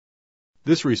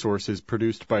This resource is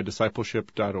produced by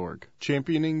discipleship.org,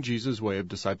 championing Jesus' way of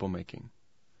disciple making.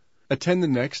 Attend the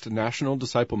next National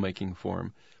Disciple Making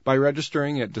Forum by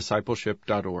registering at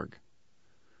discipleship.org.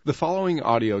 The following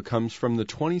audio comes from the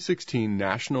 2016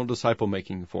 National Disciple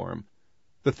Making Forum.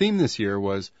 The theme this year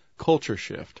was Culture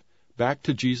Shift, Back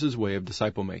to Jesus' Way of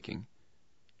Disciple Making.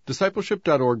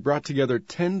 Discipleship.org brought together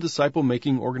 10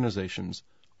 disciple-making organizations,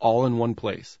 all in one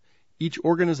place, each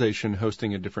organization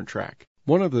hosting a different track.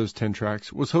 One of those 10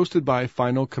 tracks was hosted by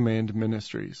Final Command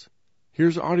Ministries.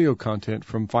 Here's audio content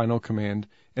from Final Command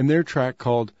and their track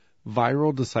called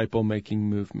Viral Disciple Making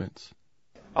Movements.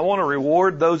 I want to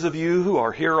reward those of you who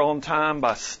are here on time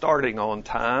by starting on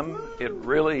time. It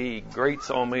really grates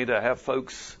on me to have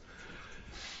folks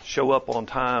show up on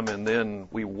time and then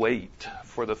we wait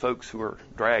for the folks who are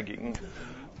dragging.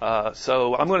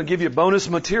 So I'm going to give you bonus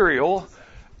material,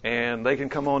 and they can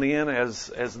come on in as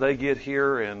they get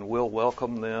here, and we'll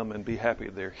welcome them and be happy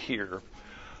they're here.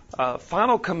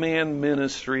 Final Command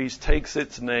Ministries takes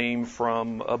its name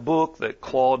from a book that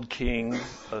Claude King,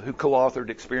 who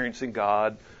co-authored Experiencing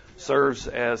God, serves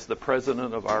as the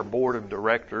president of our board of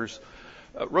directors,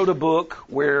 wrote a book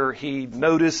where he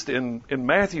noticed in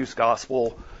Matthew's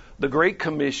gospel, the Great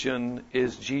Commission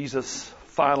is Jesus'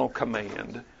 final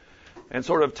command. And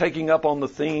sort of taking up on the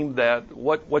theme that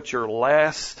what your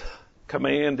last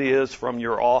command is from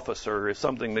your officer is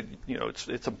something that,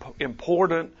 it's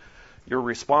important. You're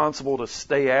responsible to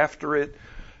stay after it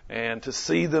and to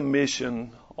see the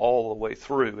mission all the way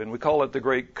through. And we call it the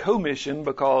Great Commission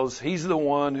because he's the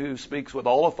one who speaks with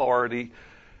all authority,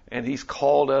 and he's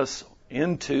called us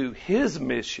into his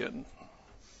mission.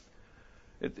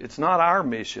 It's not our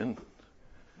mission.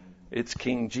 It's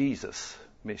King Jesus'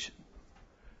 mission.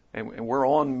 And we're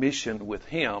on mission with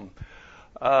him.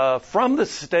 From the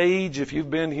stage, if you've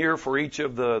been here for each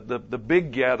of the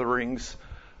big gatherings,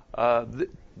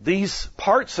 these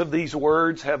parts of these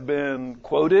words have been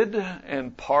quoted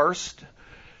and parsed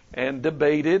and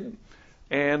debated,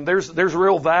 and there's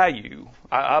real value.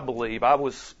 I believe I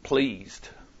was pleased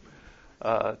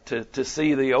to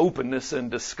see the openness in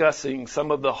discussing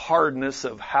some of the hardness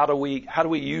of how do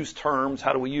we use terms,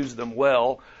 how do we use them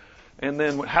well, and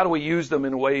then how do we use them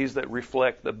in ways that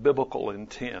reflect the biblical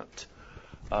intent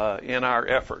in our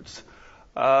efforts.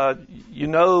 From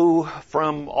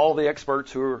all the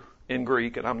experts who are in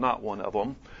Greek, and I'm not one of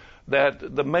them,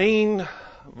 that the main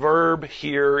verb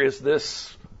here is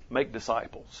this: make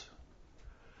disciples.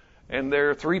 And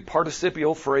there are 3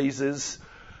 participial phrases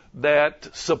that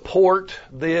support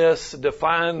this,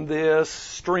 define this,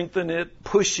 strengthen it,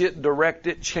 push it, direct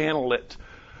it, channel it.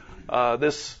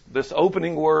 This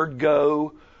opening word,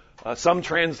 go, some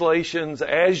translations,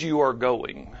 as you are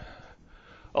going.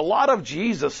 A lot of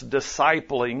Jesus'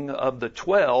 discipling of the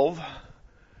 12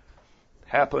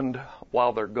 happened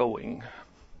while they're going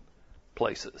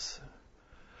places.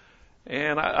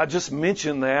 And I just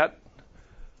mention that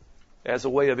as a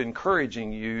way of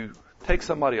encouraging you. Take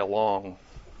somebody along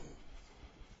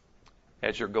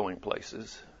as you're going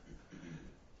places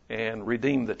and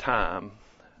redeem the time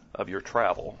of your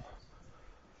travel.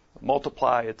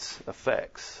 Multiply its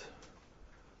effects.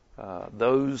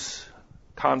 Those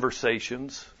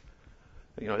conversations,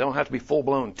 they don't have to be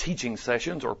full-blown teaching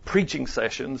sessions or preaching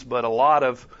sessions, but a lot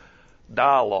of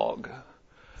dialogue.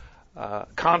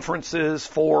 Conferences,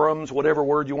 forums, whatever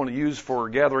word you want to use for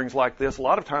gatherings like this, a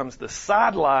lot of times the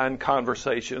sideline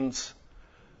conversations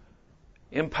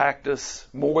impact us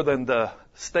more than the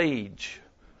stage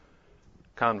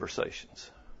conversations.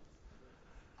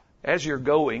 As you're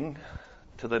going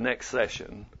to the next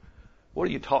session, what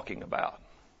are you talking about?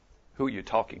 Who are you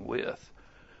talking with?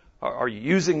 Are you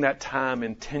using that time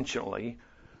intentionally,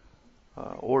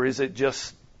 or is it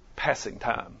just passing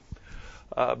time?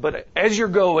 But as you're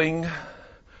going,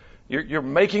 you're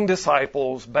making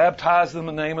disciples, baptize them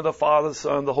in the name of the Father, the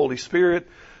Son, the Holy Spirit,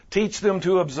 teach them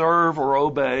to observe or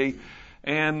obey.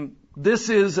 And this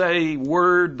is a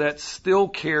word that still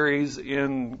carries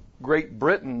in Great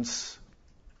Britain's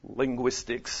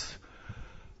linguistics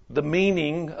the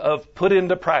meaning of put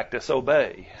into practice,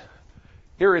 obey.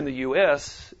 Here in the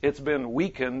U.S., it's been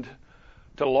weakened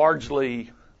to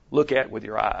largely look at with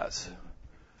your eyes.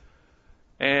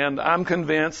 And I'm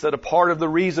convinced that a part of the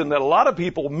reason that a lot of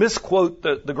people misquote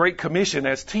the Great Commission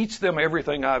as teach them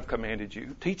everything I've commanded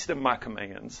you, teach them my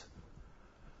commands,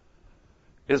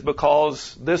 is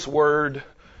because this word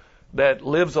that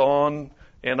lives on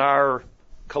in our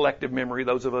collective memory,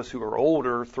 those of us who are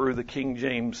older, through the King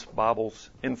James Bible's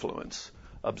influence,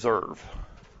 observe.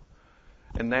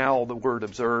 And now the word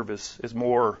observe is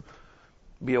more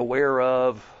be aware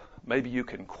of. Maybe you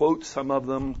can quote some of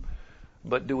them,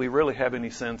 but do we really have any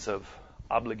sense of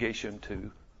obligation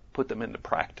to put them into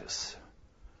practice.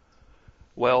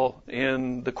 Well,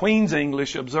 in the Queen's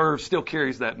English, observe still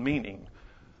carries that meaning.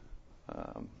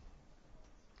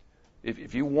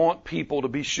 If you want people to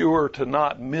be sure to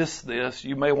not miss this,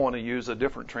 you may want to use a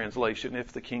different translation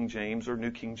if the King James or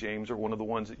New King James or one of the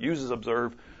ones that uses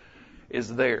observe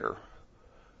is there.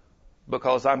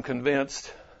 Because I'm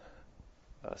convinced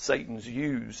Satan's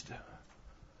used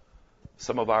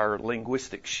some of our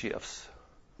linguistic shifts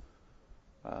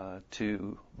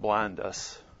to blind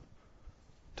us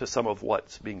to some of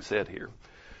what's being said here.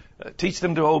 Teach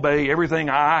them to obey everything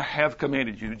I have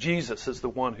commanded you. Jesus is the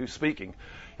one who's speaking.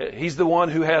 He's the one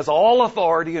who has all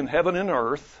authority in heaven and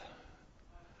earth.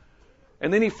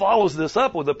 And then he follows this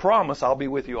up with the promise, I'll be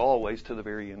with you always to the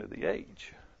very end of the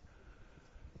age.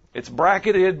 It's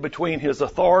bracketed between his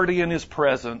authority and his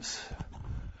presence.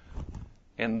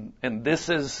 And this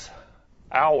is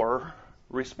our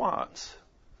response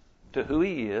to who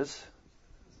he is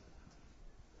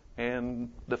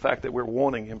and the fact that we're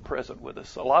wanting him present with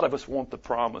us. A lot of us want the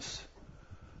promise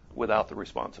without the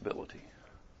responsibility.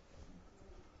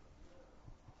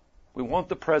 We want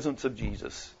the presence of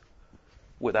Jesus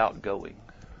without going.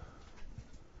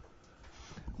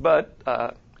 But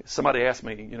somebody asked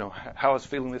me, how I was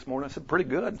feeling this morning. I said, pretty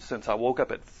good, since I woke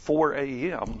up at 4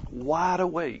 a.m., wide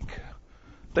awake,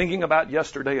 thinking about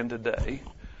yesterday and today.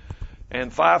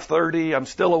 And 5:30, I'm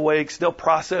still awake, still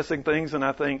processing things, and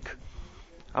I think,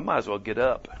 I might as well get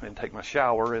up and take my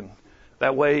shower. And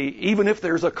that way, even if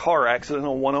there's a car accident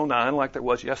on 109 like there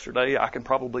was yesterday, I can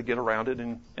probably get around it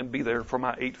and be there for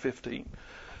my 8:15.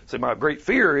 So my great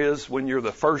fear is when you're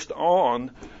the first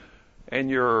on and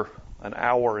you're an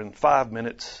hour and 5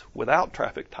 minutes without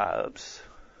traffic tie-ups,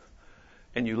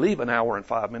 and you leave an hour and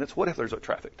 5 minutes, what if there's a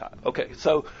traffic tie? Okay,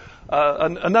 so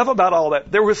enough about all that.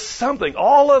 There was something,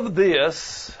 all of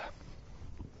this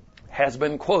has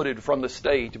been quoted from the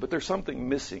stage, but there's something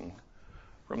missing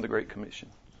from the Great Commission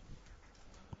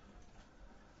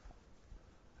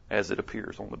as it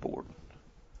appears on the board.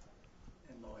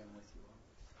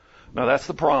 Now that's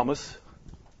the promise.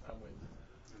 How to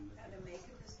make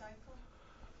a disciple?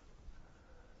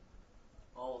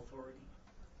 All authority.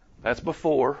 That's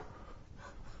before.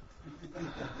 Oh,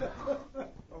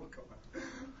 come on.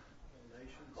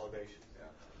 All nations. Yeah.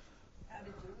 How to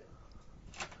do it?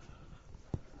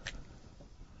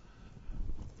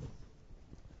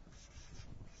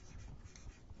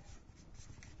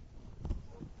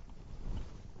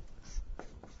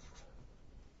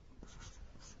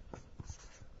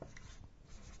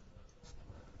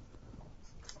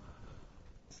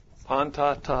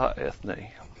 Panta ta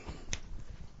ethne.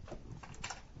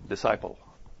 Disciple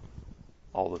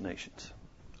all the nations,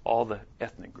 all the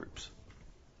ethnic groups.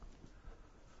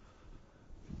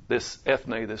 This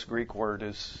ethne, this Greek word,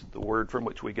 is the word from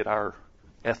which we get our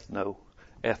ethno,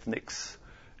 ethnics,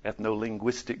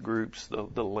 ethno-linguistic groups,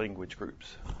 the language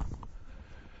groups.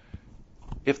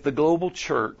 If the global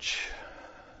church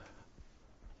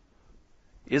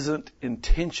isn't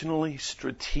intentionally,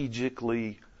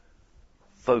 strategically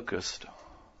focused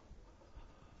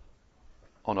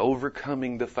on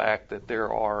overcoming the fact that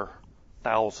there are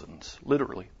thousands,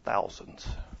 literally thousands,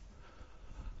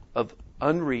 of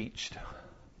unreached,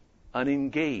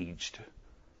 unengaged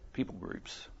people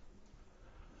groups,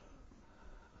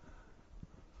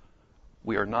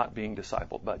 we are not being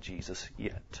discipled by Jesus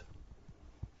yet.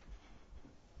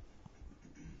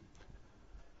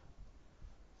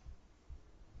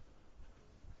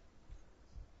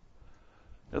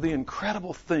 Now, the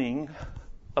incredible thing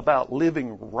about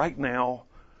living right now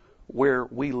where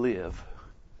we live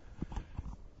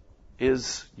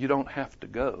is you don't have to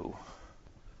go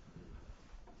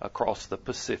across the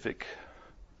Pacific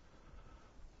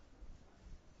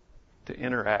to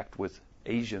interact with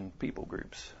Asian people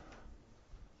groups.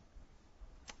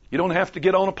 You don't have to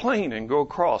get on a plane and go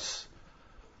across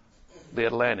the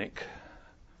Atlantic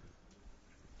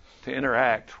to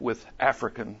interact with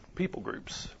African people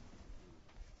groups.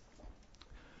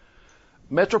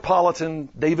 Metropolitan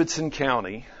Davidson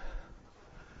County,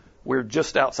 we're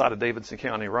just outside of Davidson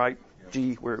County, right?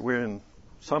 Gee, we're in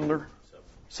Sumner.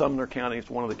 Sumner County is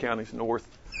one of the counties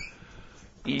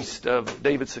northeast of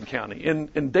Davidson County.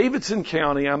 In Davidson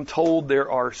County, I'm told there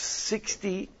are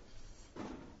 68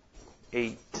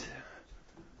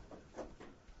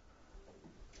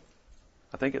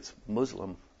 I think it's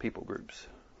Muslim people groups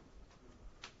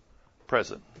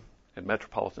present in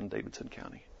metropolitan Davidson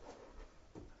County.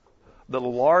 The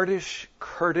largest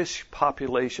Kurdish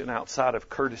population outside of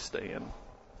Kurdistan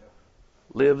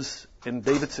lives in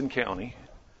Davidson County.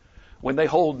 When they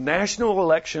hold national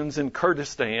elections in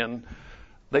Kurdistan,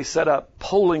 they set up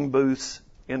polling booths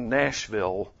in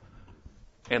Nashville,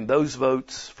 and those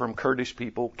votes from Kurdish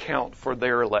people count for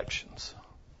their elections.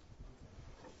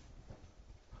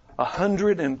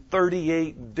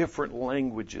 138 different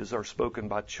languages are spoken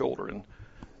by children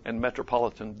in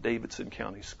metropolitan Davidson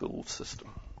County school system.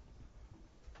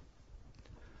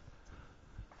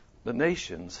 The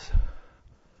nations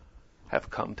have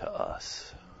come to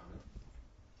us.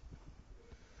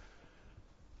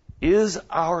 Is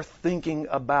our thinking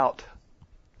about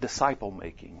disciple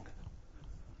making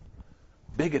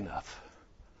big enough?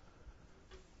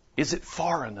 Is it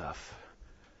far enough?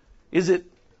 Is it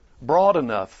broad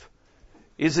enough?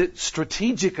 Is it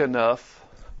strategic enough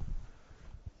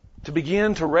to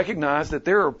begin to recognize that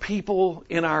there are people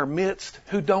in our midst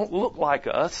who don't look like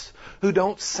us, who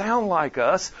don't sound like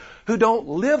us, who don't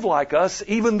live like us,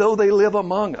 even though they live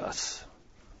among us,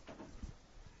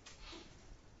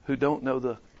 who don't know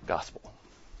the gospel,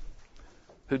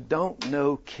 who don't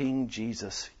know King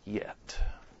Jesus yet?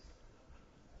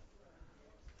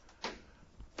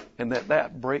 And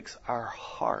that breaks our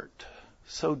heart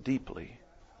so deeply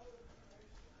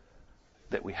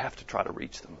that we have to try to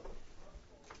reach them.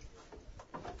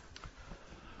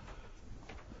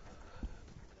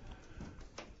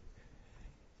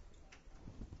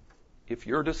 If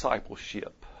your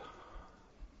discipleship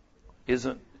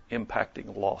isn't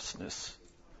impacting lostness,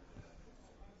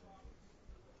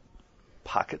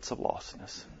 pockets of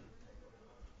lostness,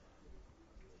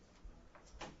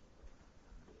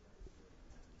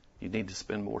 you need to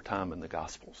spend more time in the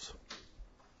Gospels.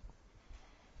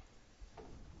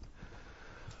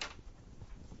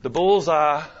 The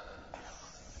bullseye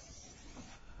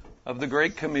of the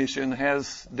Great Commission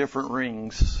has different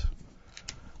rings.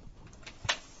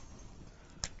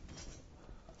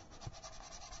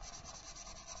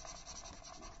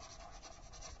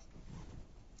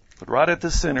 But right at the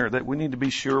center that we need to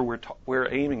be sure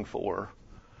we're aiming for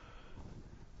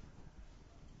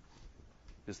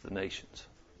is the nations.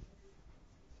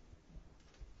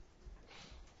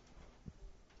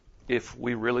 If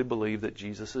we really believe that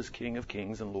Jesus is King of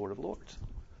Kings and Lord of Lords,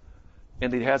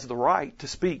 and He has the right to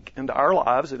speak into our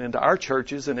lives and into our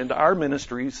churches and into our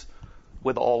ministries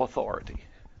with all authority.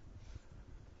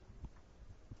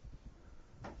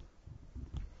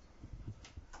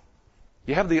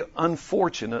 You have the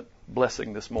unfortunate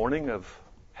blessing this morning of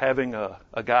having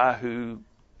a guy who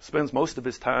spends most of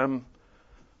his time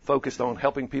focused on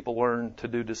helping people learn to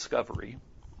do discovery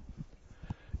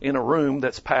in a room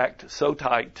that's packed so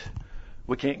tight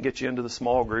we can't get you into the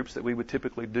small groups that we would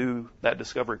typically do that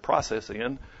discovery process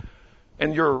in.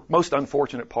 And your most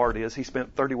unfortunate part is he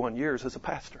spent 31 years as a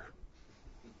pastor.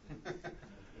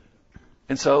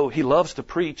 And so he loves to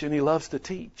preach and he loves to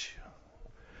teach.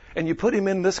 And you put him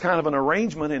in this kind of an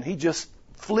arrangement and he just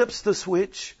flips the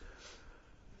switch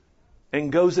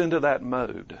and goes into that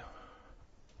mode.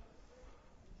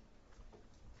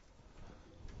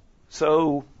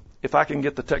 So if I can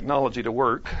get the technology to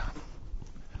work,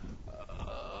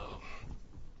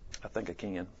 I think I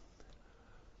can.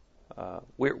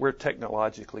 We're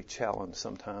technologically challenged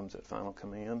sometimes at Final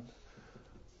Command.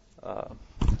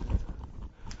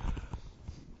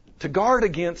 To guard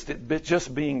against it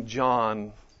just being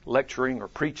John lecturing or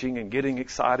preaching and getting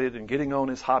excited and getting on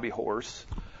his hobby horse,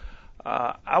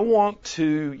 I want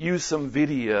to use some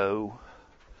video.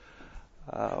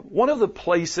 One of the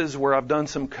places where I've done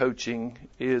some coaching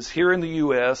is here in the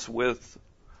U.S. with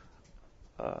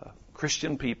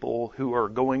Christian people who are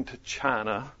going to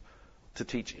China to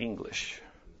teach English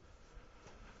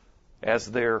as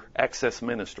their access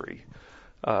ministry.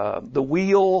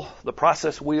 The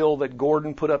process wheel that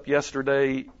Gordon put up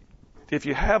yesterday, if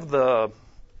you have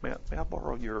may I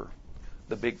borrow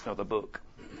the book?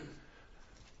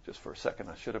 Just for a second,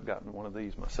 I should have gotten one of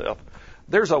these myself.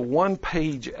 There's a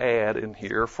one-page ad in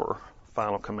here for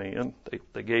Final Command.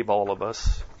 They gave all of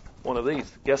us one of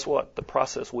these. Guess what? The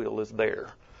process wheel is there.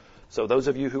 So those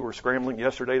of you who were scrambling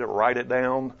yesterday to write it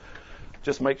down,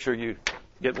 just make sure you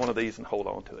get one of these and hold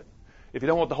on to it. If you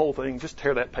don't want the whole thing, just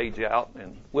tear that page out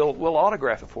and we'll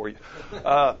autograph it for you.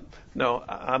 No,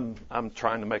 I'm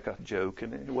trying to make a joke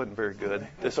and it wasn't very good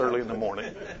this early in the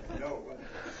morning.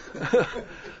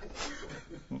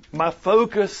 My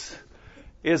focus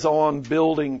is on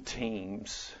building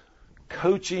teams,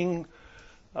 coaching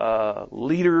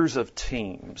leaders of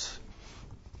teams.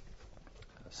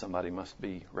 Somebody must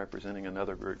be representing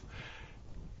another group.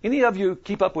 Any of you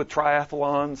keep up with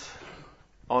triathlons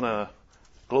on a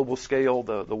global scale,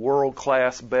 the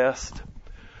world-class best?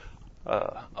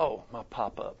 My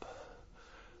pop-up.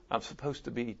 I'm supposed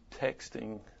to be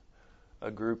texting a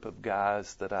group of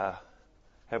guys that I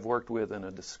have worked with in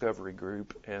a discovery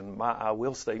group, and my I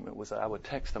will statement was I would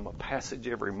text them a passage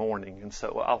every morning, and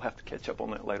so I'll have to catch up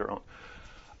on that later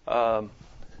on.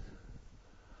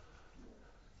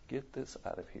 Get this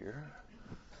out of here.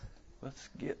 Let's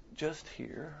get just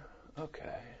here.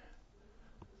 Okay.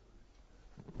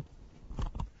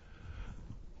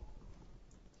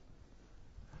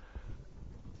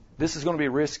 This is going to be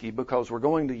risky because we're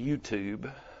going to YouTube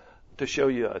to show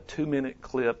you a 2-minute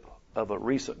clip of a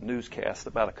recent newscast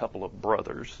about a couple of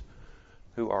brothers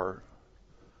who are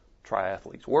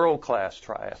triathletes, world-class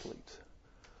triathletes.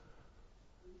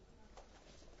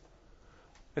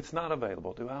 It's not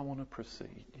available. Do I want to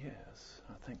proceed? Yes,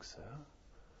 I think so.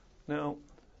 Now,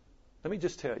 let me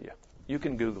just tell you. You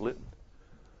can Google it.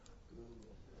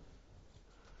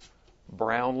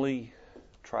 Brownlee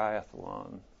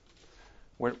Triathlon.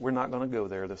 We're not going to go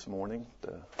there this morning.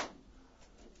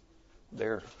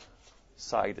 Their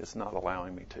site is not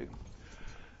allowing me to.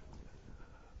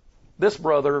 This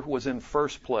brother was in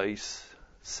first place,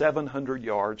 700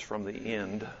 yards from the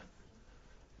end.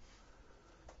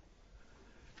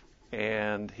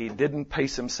 And he didn't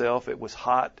pace himself. It was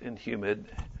hot and humid.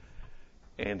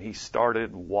 And he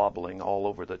started wobbling all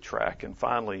over the track and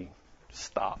finally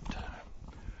stopped.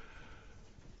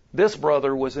 This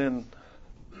brother was in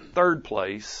third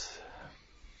place,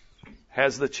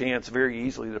 has the chance very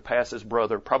easily to pass his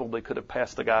brother, probably could have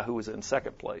passed the guy who was in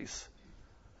second place,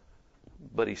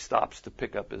 but he stops to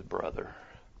pick up his brother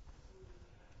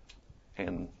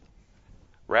and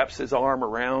wraps his arm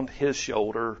around his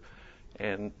shoulder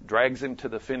and drags him to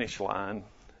the finish line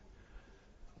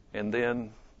and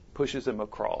then pushes him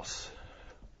across.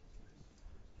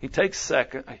 He takes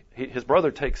second, his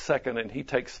brother takes second and he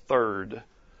takes third,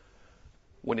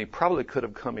 when he probably could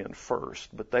have come in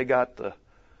first, but they got the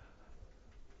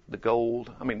gold,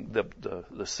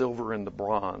 the silver and the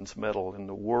bronze medal in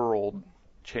the world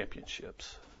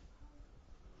championships.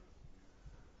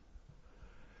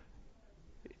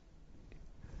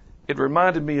 It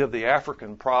reminded me of the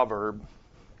African proverb,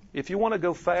 if you want to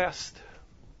go fast,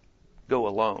 go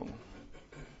alone.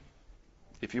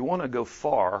 If you want to go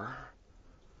far,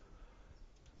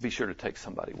 be sure to take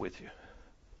somebody with you.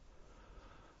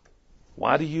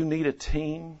 Why do you need a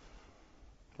team?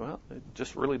 Well, it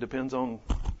just really depends on,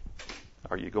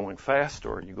 are you going fast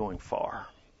or are you going far?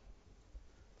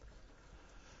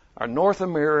 Our North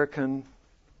American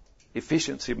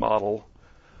efficiency model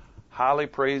highly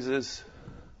praises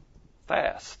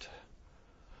fast.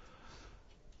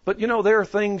 But there are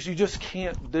things you just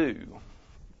can't do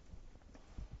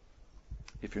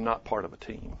if you're not part of a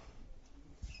team.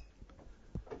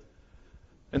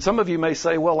 And some of you may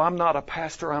say, well, I'm not a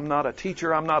pastor, I'm not a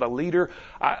teacher, I'm not a leader.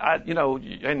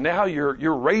 And now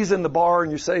you're raising the bar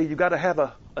and you say you've got to have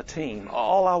a team.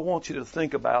 All I want you to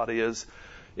think about is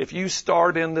if you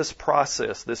start in this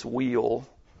process, this wheel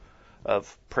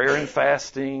of prayer and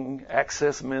fasting,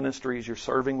 access ministries, you're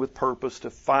serving with purpose to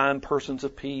find persons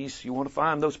of peace. You want to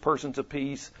find those persons of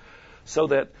peace so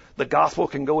that the gospel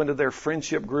can go into their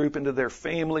friendship group, into their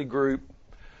family group.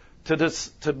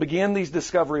 To begin these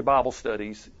Discovery Bible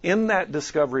studies, in that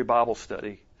Discovery Bible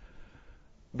study,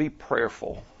 be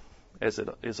prayerful as it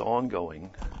is ongoing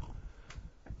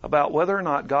about whether or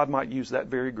not God might use that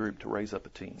very group to raise up a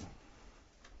team.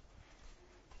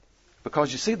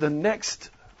 Because you see, the next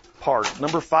part,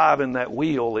 number 5 in that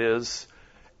wheel, is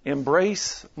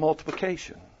embrace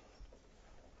multiplication.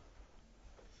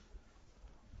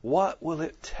 What will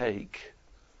it take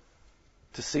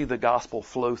to see the gospel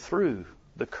flow through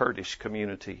the Kurdish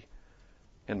community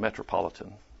in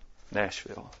metropolitan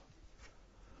Nashville?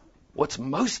 What's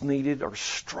most needed are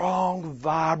strong,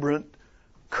 vibrant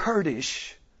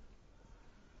Kurdish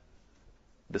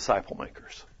disciple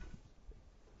makers.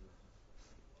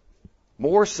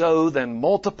 More so than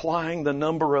multiplying the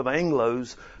number of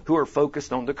Anglos who are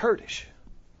focused on the Kurdish.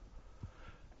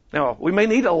 Now, we may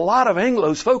need a lot of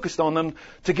Anglos focused on them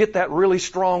to get that really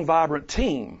strong, vibrant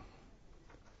team.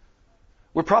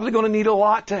 We're probably going to need a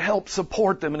lot to help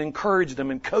support them and encourage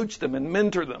them and coach them and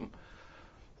mentor them.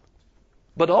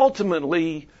 But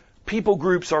ultimately, people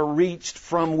groups are reached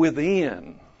from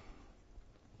within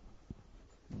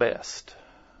best.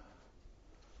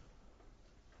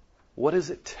 What does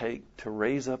it take to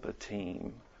raise up a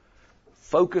team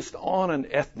focused on an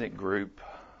ethnic group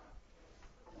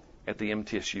at the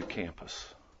MTSU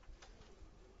campus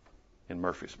in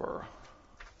Murfreesboro?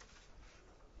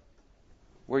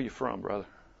 Where are you from, brother?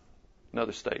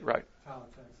 Another state, right? Tyler,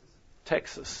 Texas.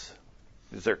 Texas.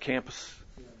 Is there a campus?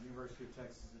 Yeah, University of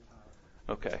Texas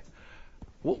at Tyler. Okay.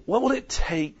 What will it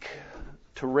take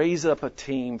to raise up a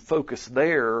team focused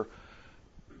there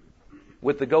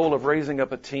with the goal of raising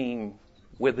up a team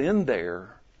within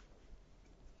there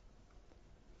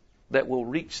that will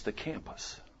reach the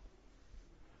campus.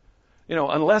 You know,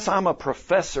 unless I'm a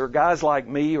professor, guys like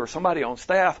me or somebody on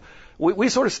staff, we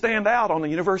sort of stand out on the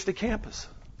university campus.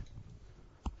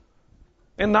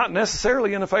 And not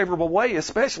necessarily in a favorable way,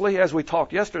 especially as we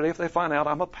talked yesterday, if they find out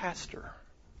I'm a pastor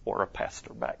or a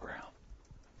pastor background.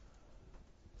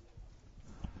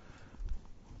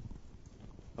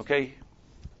 Okay,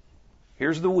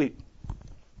 here's the week.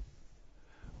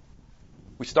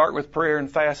 We start with prayer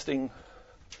and fasting.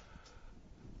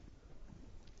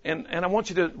 And I want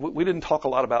you to, we didn't talk a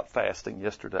lot about fasting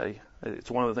yesterday.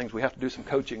 It's one of the things we have to do some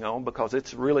coaching on because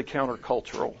it's really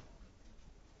countercultural.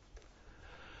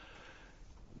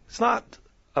 It's not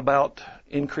about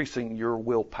increasing your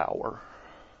willpower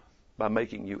by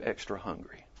making you extra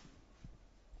hungry.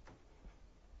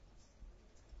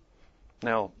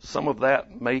 Now, some of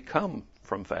that may come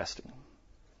from fasting.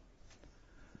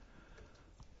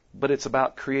 But it's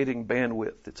about creating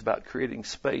bandwidth. It's about creating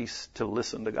space to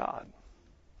listen to God.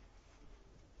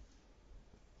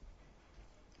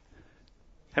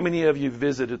 How many of you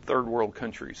visited third world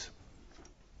countries?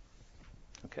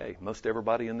 Okay, most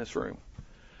everybody in this room.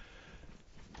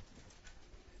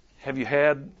 Have you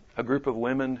had a group of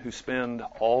women who spend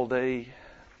all day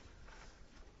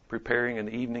preparing an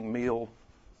evening meal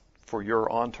for your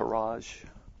entourage?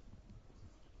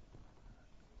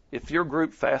 If your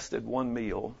group fasted one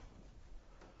meal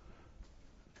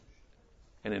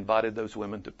and invited those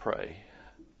women to pray,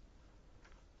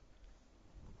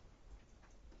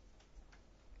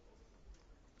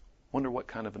 wonder what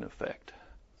kind of an effect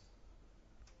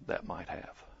that might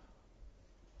have.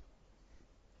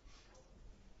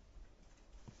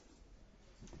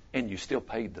 And you still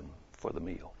paid them for the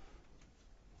meal.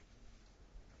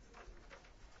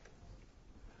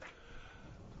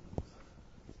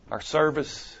 Our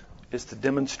service is to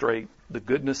demonstrate the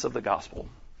goodness of the gospel,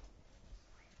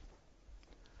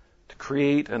 to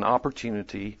create an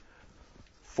opportunity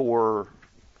for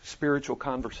spiritual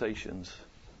conversations,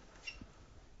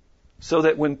 so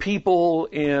that when people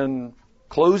in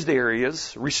closed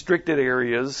areas, restricted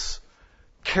areas,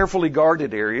 carefully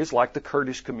guarded areas like the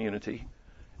Kurdish community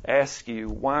ask you,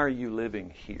 why are you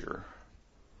living here?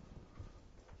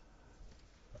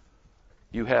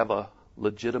 You have a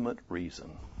legitimate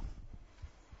reason.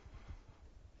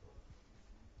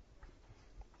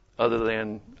 Other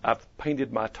than, I've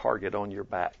painted my target on your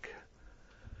back,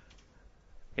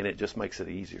 and it just makes it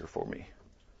easier for me.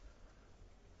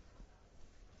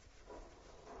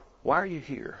 Why are you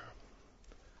here?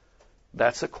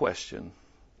 That's a question.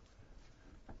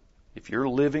 If you're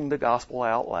living the gospel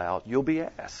out loud, you'll be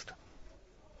asked.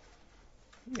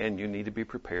 And you need to be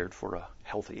prepared for a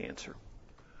healthy answer.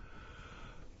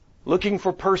 Looking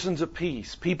for persons of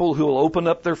peace, people who will open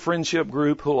up their friendship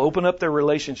group, who will open up their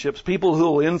relationships, people who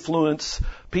will influence,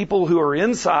 people who are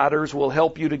insiders will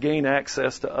help you to gain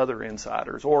access to other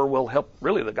insiders, or will help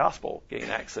really the gospel gain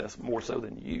access more so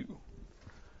than you.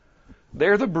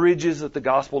 They're the bridges that the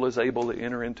gospel is able to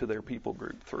enter into their people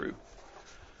group through.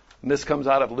 And this comes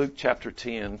out of Luke chapter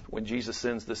 10, when Jesus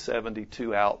sends the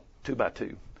 72 out 2 by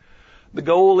 2. The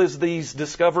goal is these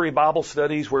discovery Bible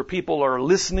studies where people are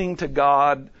listening to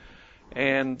God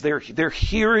and they're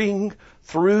hearing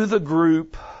through the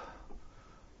group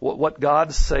what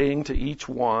God's saying to each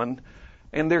one,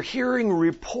 and they're hearing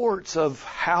reports of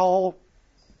how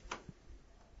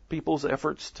people's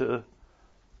efforts to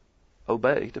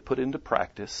obey, to put into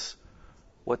practice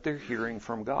what they're hearing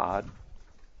from God,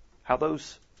 how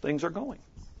those things are going.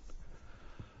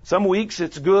 Some weeks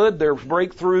it's good, there's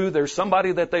breakthrough, there's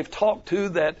somebody that they've talked to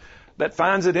that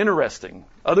finds it interesting.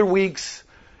 Other weeks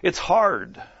it's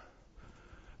hard.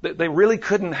 They really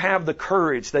couldn't have the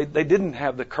courage. They didn't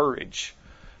have the courage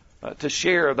to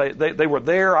share. They were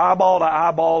there eyeball to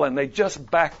eyeball and they just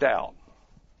backed out.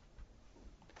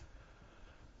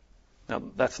 Now,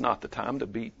 that's not the time to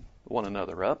beat one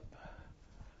another up.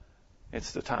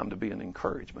 It's the time to be an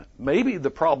encouragement. Maybe the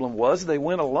problem was they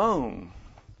went alone,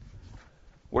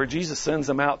 where Jesus sends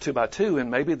them out 2 by 2,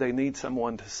 and maybe they need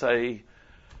someone to say,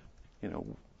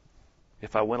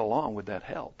 if I went along, would that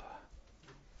help?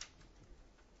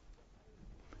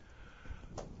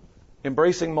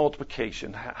 Embracing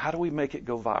multiplication. How do we make it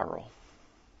go viral?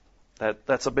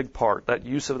 That's a big part. That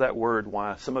use of that word,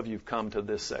 why some of you have come to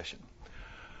this session.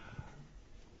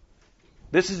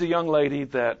 This is a young lady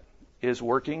that is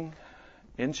working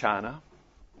in China.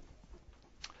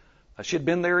 She had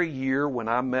been there a year when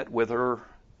I met with her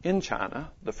in China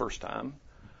the first time.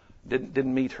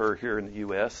 Didn't meet her here in the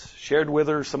U.S. Shared with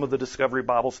her some of the Discovery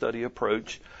Bible Study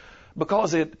approach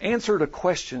because it answered a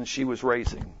question she was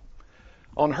raising.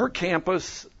 On her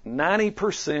campus,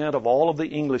 90% of all of the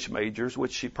English majors,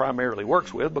 which she primarily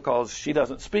works with because she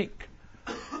doesn't speak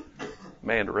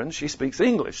Mandarin, she speaks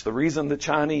English. The reason the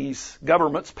Chinese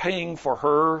government's paying for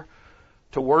her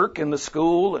to work in the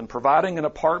school and providing an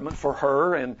apartment for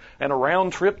her and a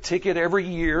round-trip ticket every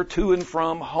year to and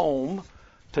from home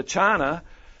to China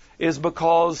is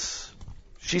because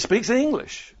she speaks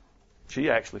English. She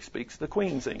actually speaks the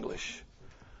Queen's English.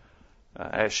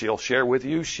 As she'll share with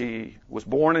you, she was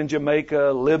born in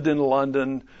Jamaica, lived in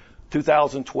London,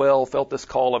 2012, felt this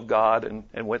call of God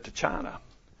and went to China.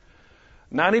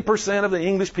 90% of the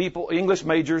English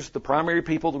majors, the primary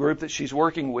people, the group that she's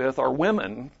working with, are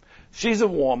women. She's a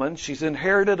woman. She's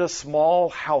inherited a small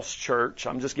house church.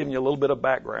 I'm just giving you a little bit of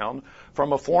background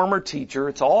from a former teacher.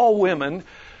 It's all women.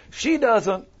 She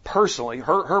doesn't personally,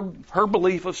 her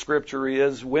belief of Scripture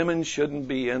is women shouldn't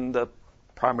be in the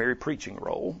primary preaching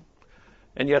role.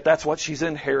 And yet that's what she's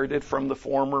inherited from the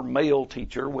former male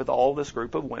teacher with all this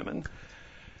group of women.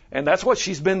 And that's what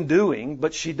she's been doing,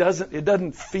 but it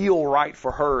doesn't feel right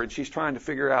for her, and she's trying to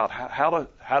figure out how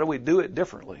do we do it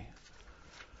differently.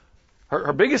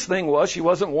 Her biggest thing was she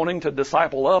wasn't wanting to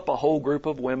disciple up a whole group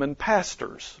of women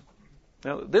pastors.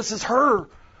 Now, this is her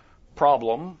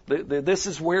problem. This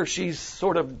is where she's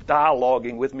sort of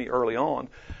dialoguing with me early on.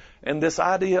 And this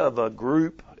idea of a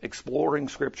group exploring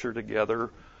Scripture together,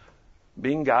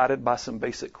 being guided by some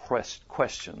basic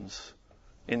questions,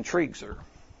 intrigues her.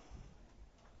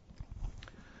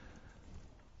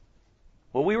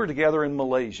 Well, we were together in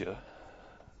Malaysia,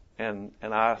 and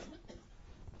I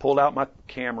pulled out my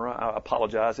camera. I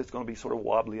apologize. It's going to be sort of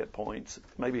wobbly at points.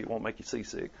 Maybe it won't make you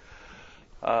seasick.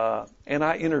 And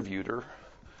I interviewed her.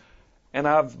 And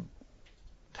I've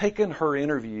taken her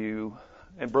interview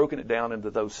and broken it down into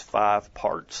those 5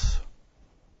 parts,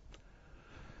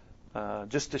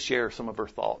 just to share some of her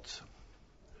thoughts.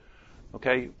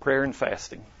 Okay, prayer and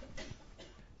fasting.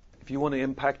 If you want to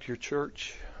impact your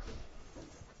church,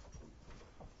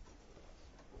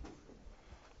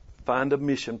 find a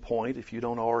mission point if you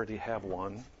don't already have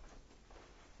one,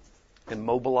 and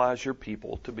mobilize your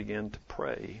people to begin to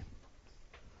pray,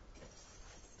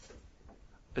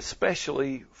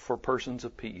 especially for persons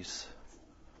of peace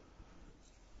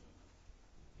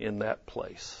in that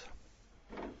place.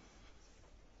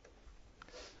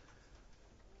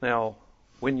 Now,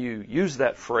 when you use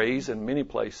that phrase in many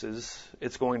places,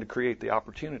 it's going to create the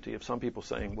opportunity of some people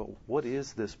saying, well, what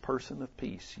is this person of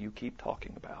peace you keep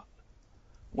talking about?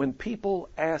 When people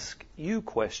ask you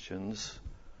questions,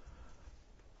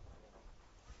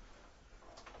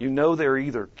 you know they're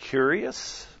either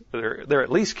curious, they're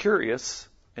at least curious,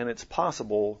 and it's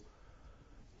possible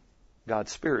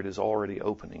God's Spirit is already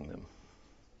opening them.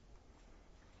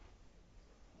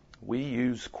 We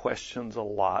use questions a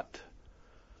lot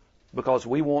because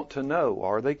we want to know,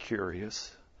 are they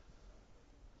curious?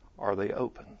 Are they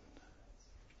open?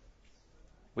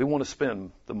 We want to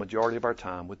spend the majority of our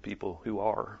time with people who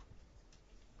are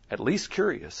at least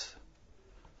curious,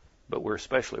 but we're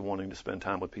especially wanting to spend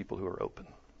time with people who are open.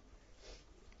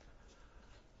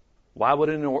 Why would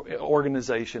an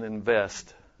organization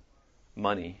invest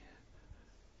money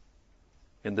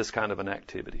in this kind of an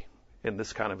activity, in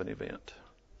this kind of an event?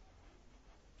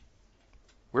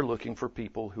 We're looking for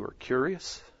people who are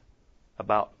curious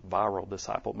about viral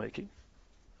disciple making.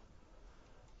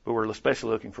 But we're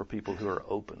especially looking for people who are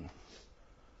open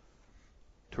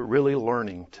to really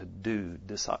learning to do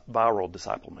viral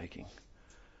disciple making.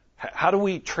 How do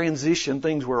we transition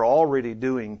things we're already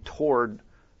doing toward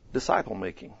disciple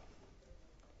making?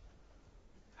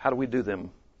 How do we do them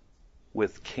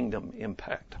with kingdom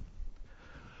impact?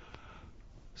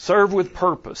 Serve with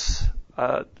purpose.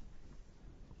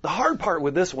 The hard part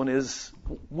with this one is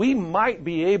we might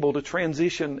be able to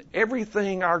transition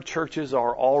everything our churches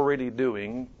are already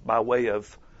doing by way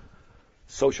of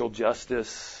social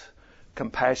justice,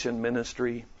 compassion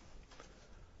ministry,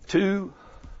 to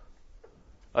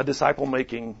a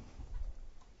disciple-making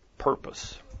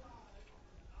purpose.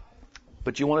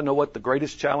 But you want to know what the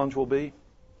greatest challenge will be?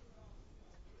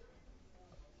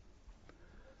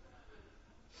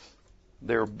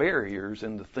 There are barriers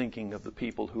in the thinking of the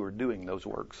people who are doing those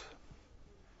works.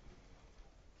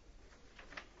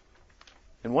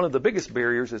 And one of the biggest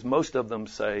barriers is most of them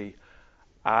say,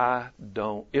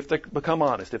 if they become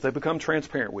honest, if they become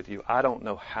transparent with you, I don't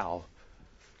know how.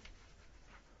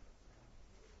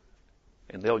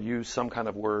 And they'll use some kind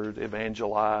of word,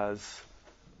 evangelize,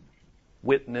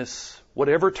 witness,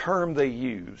 whatever term they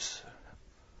use.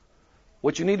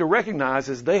 What you need to recognize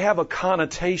is they have a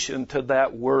connotation to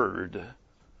that word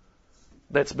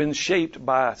that's been shaped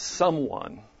by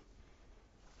someone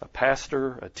a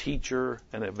pastor, a teacher,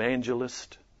 an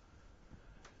evangelist.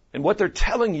 And what they're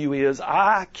telling you is,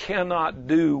 I cannot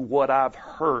do what I've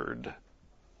heard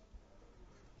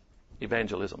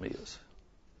evangelism is.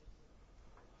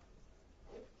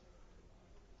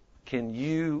 Can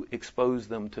you expose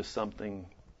them to something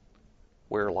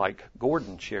where, like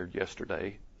Gordon shared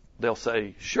yesterday, they'll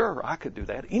say, sure, I could do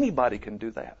that. Anybody can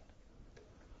do that.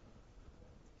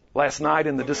 Last night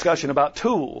in the discussion about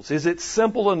tools, is it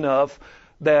simple enough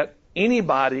that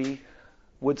anybody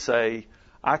would say,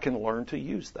 I can learn to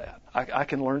use that. I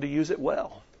can learn to use it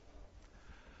well.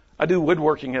 I do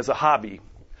woodworking as a hobby.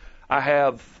 I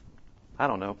have,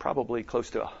 probably close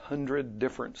to 100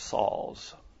 different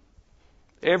saws.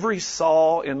 Every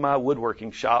saw in my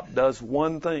woodworking shop does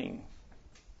one thing.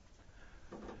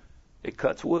 It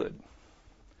cuts wood.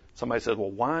 Somebody says,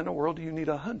 well, why in the world do you need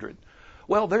 100?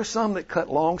 Well, there's some that cut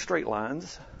long straight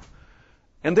lines,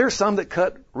 and there's some that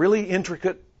cut really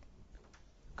intricate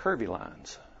curvy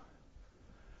lines.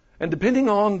 And depending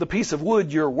on the piece of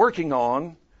wood you're working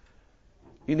on,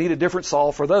 you need a different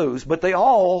saw for those, but they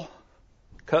all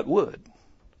cut wood.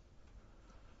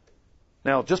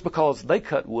 Now, just because they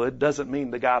cut wood doesn't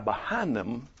mean the guy behind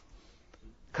them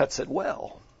cuts it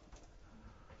well.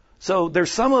 So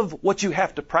there's some of what you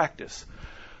have to practice.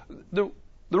 The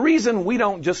reason we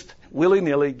don't just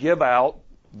willy-nilly give out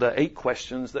the 8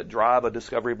 questions that drive a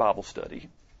Discovery Bible study,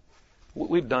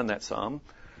 we've done that some.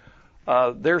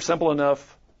 They're simple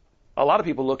enough. A lot of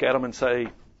people look at them and say,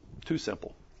 too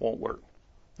simple, won't work.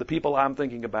 The people I'm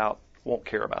thinking about won't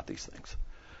care about these things.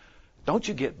 Don't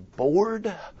you get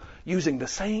bored using the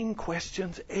same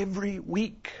questions every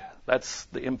week? That's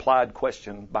the implied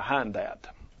question behind that.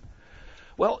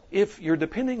 Well, if you're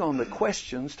depending on the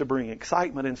questions to bring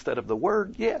excitement instead of the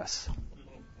word, yes.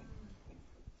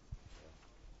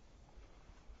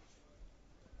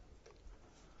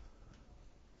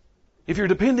 If you're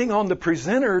depending on the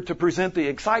presenter to present the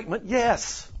excitement,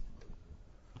 yes.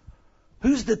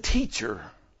 Who's the teacher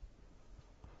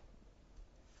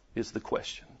is the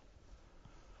question.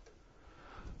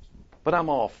 But I'm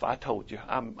off. I told you.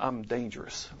 I'm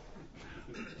dangerous.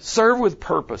 Serve with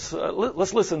purpose.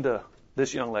 Let's listen to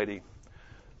this young lady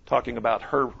talking about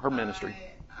her ministry.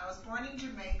 I was born in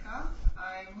Jamaica.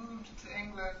 I moved to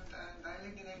England and I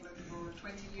lived in England for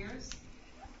 20 years.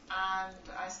 And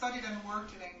I studied and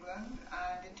worked in England.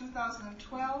 And in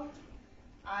 2012,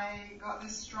 I got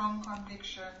this strong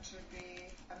conviction to be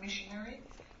a missionary.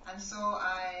 And so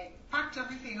I packed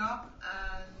everything up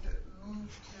and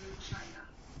moved to China.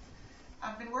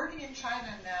 I've been working in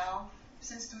China now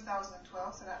since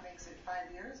 2012, so that makes it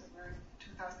 5 years, and we're in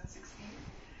 2016.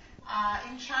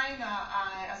 In China,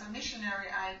 as a missionary,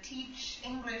 I teach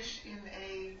English in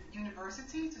a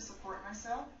university to support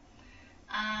myself.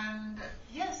 And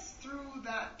yes, through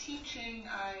that teaching,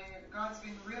 God's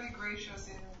been really gracious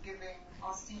in giving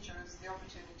us teachers the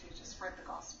opportunity to spread the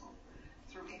gospel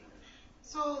through English.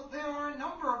 So there are a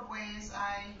number of ways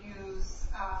I use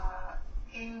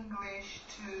English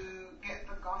to get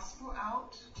the gospel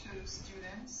out to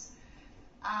students.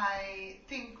 I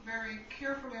think very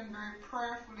carefully and very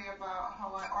prayerfully about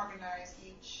how I organize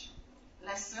each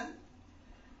lesson.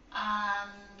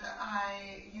 And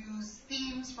I use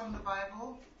themes from the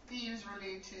Bible, themes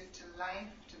related to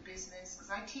life, to business, because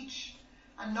I teach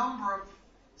a number of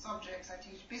subjects. I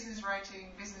teach business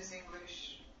writing, business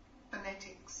English,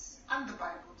 phonetics, and the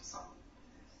Bible to some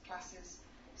classes,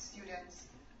 students.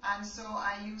 And so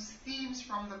I use themes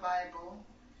from the Bible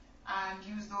and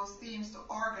use those themes to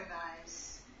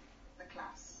organize the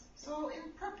class. So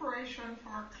in preparation for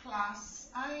a class,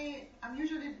 I am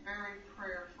usually very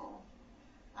prayerful.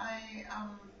 I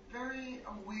am very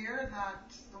aware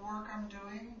that the work I'm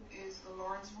doing is the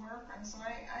Lord's work, and so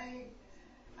I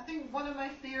think one of my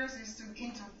fears is to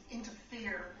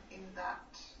interfere in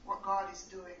that, what God is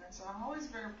doing. And so I'm always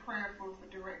very prayerful for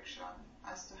direction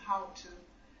as to how to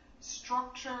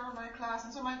structure my class.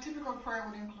 And so my typical prayer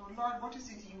would include, Lord, what is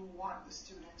it you want the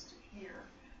students to hear?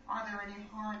 Are there any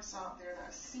hearts out there that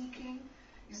are seeking?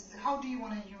 How do you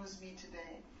want to use me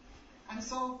today? And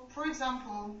so, for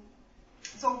example,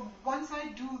 once I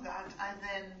do that, I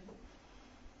then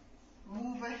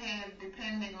move ahead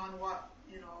depending on what,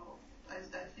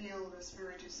 I feel the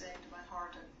Spirit is saying to my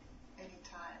heart at any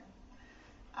time.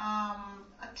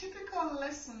 A typical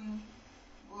lesson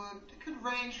could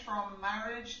range from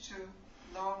marriage to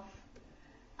love,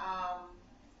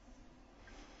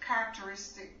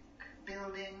 characteristic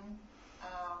building.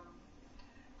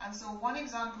 And so one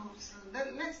example,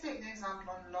 let's take the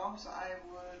example on love. So I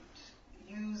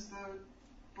would use the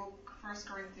book 1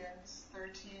 Corinthians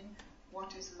 13,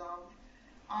 What is Love?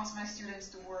 Ask my students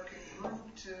to work in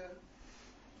group to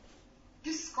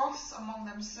discuss among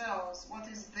themselves what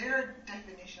is their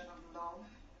definition of love.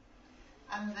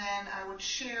 And then I would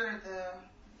share the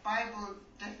Bible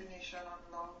definition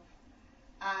of love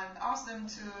and ask them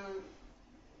to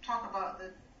talk about the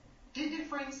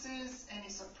differences, any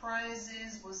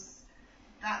surprises, was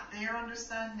that their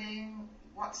understanding,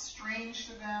 what's strange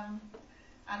to them.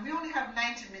 And we only have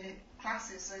 90-minute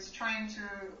classes, so it's trying to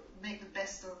make the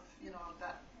best of,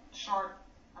 that short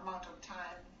amount of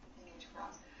time in each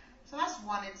class. So that's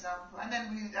one example. And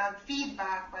then we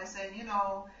feedback by saying,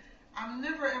 I'm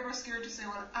never ever scared to say,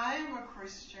 well, I am a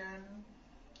Christian,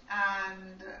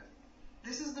 and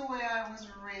this is the way I was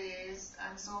raised,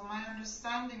 and so my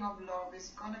understanding of love is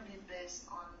going to be based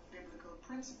on biblical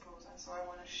principles, and so I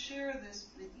want to share this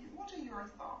with you. What are your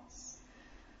thoughts?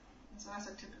 And so that's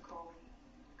a typical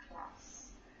class.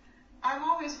 I'm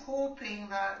always hoping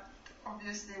that,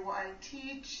 obviously, what I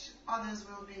teach, others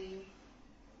will be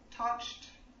touched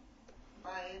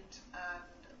by it,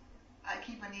 and I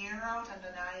keep an ear out and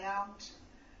an eye out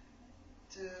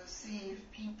to see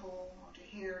if people, or to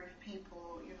hear if people,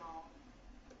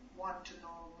 want to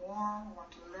know more,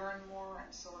 want to learn more,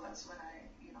 and so that's when I,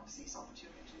 seize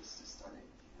opportunities to study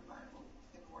the Bible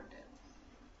in more depth.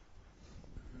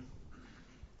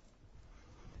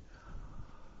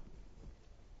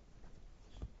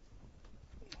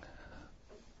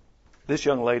 This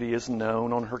young lady is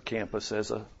known on her campus as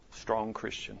a strong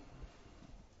Christian.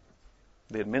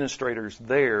 The administrators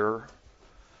there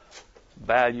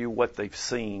value what they've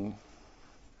seen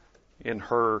in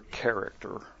her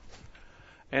character.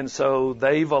 And so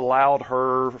they've allowed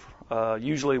her,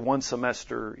 usually one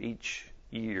semester each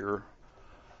year,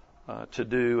 to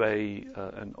do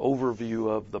an overview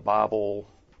of the Bible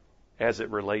as it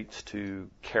relates to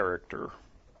character.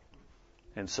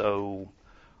 And so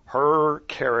her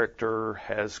character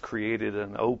has created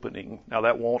an opening. Now,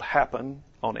 that won't happen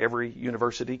on every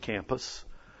university campus.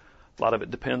 A lot of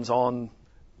it depends on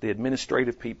the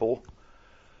administrative people,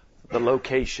 the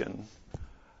location.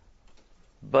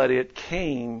 But it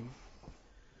came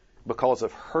because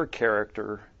of her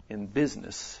character in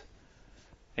business.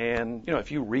 And,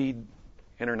 if you read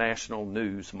international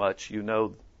news much,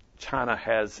 China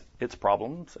has its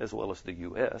problems, as well as the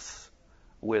U.S.,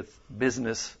 with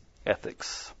business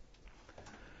ethics.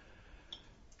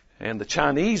 And the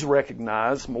Chinese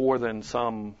recognize, more than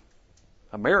some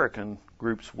American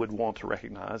groups would want to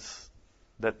recognize,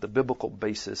 that the biblical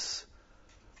basis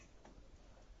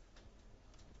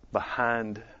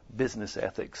behind business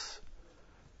ethics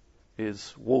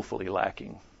is woefully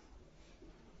lacking.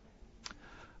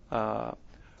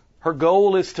 Her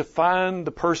goal is to find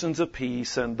the persons of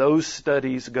peace, and those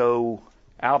studies go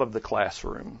out of the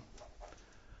classroom.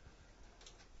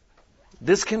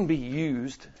 This can be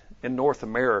used in North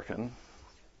American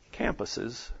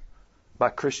campuses by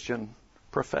Christian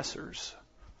professors.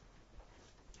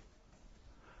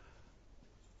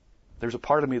 There's a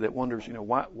part of me that wonders,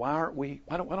 why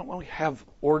don't we have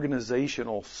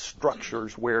organizational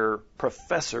structures where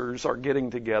professors are getting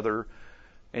together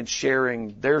and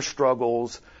sharing their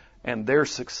struggles and their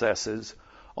successes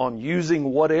on using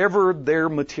whatever their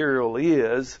material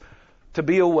is to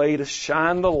be a way to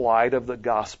shine the light of the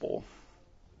gospel.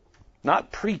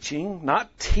 Not preaching, not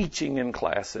teaching in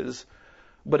classes,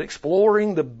 but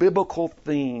exploring the biblical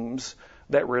themes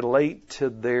that relate to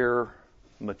their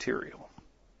material.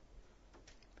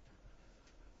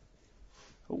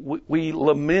 We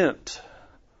lament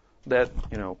that,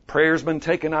 prayer's been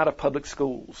taken out of public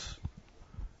schools.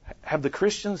 Have the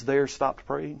Christians there stopped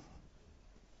praying?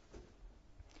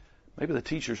 Maybe the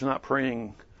teacher's not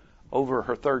praying over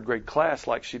her third grade class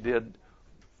like she did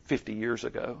 50 years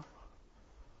ago.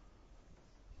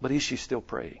 But is she still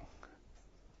praying?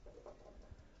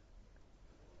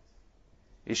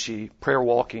 Is she prayer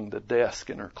walking the desk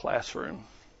in her classroom?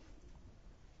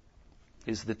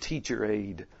 Is the teacher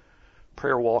aide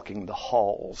prayer walking the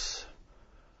halls?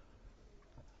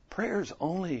 Prayers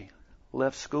only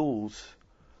left schools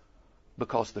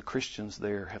because the Christians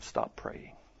there have stopped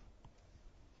praying.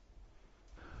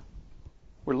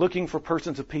 We're looking for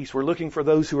persons of peace. We're looking for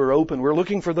those who are open. We're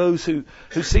looking for those who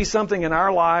see something in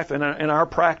our life and in our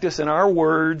practice and our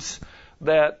words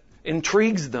that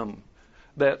intrigues them,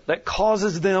 that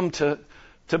causes them to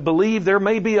believe there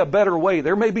may be a better way,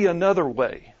 there may be another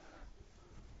way.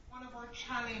 One of our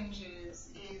challenges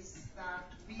is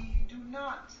that we do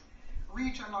not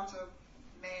reach a lot of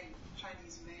men,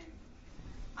 Chinese men.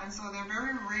 And so they're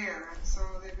very rare, and so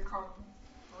they become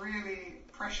really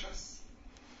precious.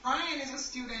 Brian is a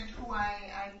student who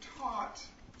I taught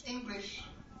English,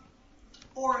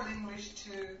 oral English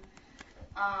to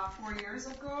 4 years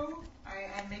ago.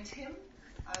 I met him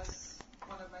as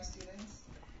one of my students.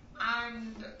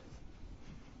 And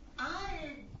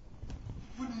I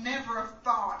would never have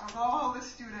thought of all the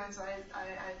students I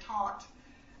taught.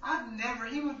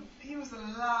 He was the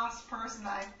last person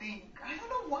I think. I don't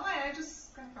know why, I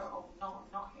just kind of felt, oh no,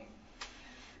 not him,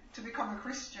 to become a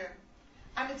Christian.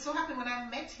 And it so happened when I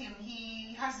met him,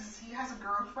 he has a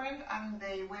girlfriend, and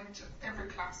they went to every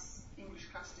class, English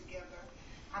class together,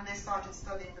 and they started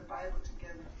studying the Bible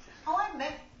together. How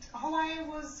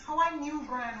I knew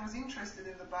Brian was interested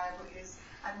in the Bible is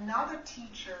another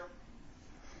teacher.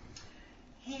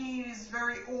 He is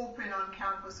very open on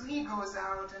campus, so he goes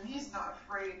out and he's not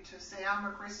afraid to say, I'm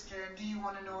a Christian, do you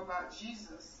want to know about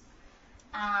Jesus?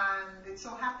 And it so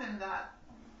happened that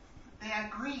they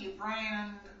agreed, Brian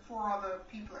and 4 other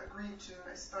people agreed to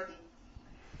a study.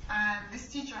 And this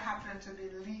teacher happened to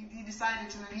he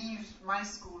decided to leave my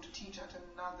school to teach at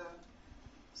another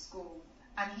school.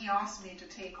 And he asked me to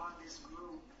take on this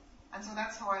group. And so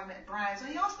that's how I met Brian. So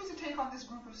he asked me to take on this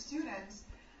group of students.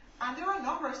 And there were a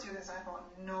number of students I thought,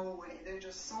 no way. They're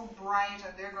just so bright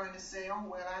and they're going to say, oh,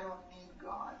 well, I don't need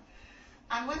God.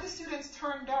 And when the students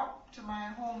turned up to my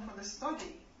home for the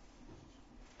study,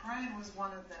 Brian was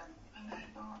one of them. And I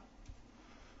thought,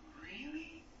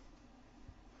 really?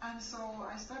 And so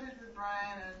I studied with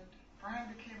Brian, and Brian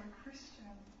became a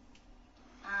Christian.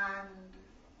 And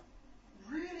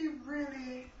really,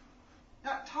 really,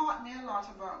 that taught me a lot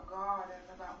about God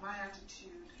and about my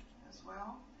attitude as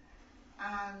well.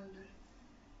 And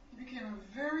he became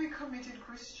a very committed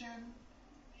Christian.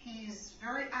 He's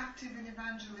very active in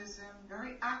evangelism,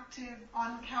 very active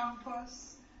on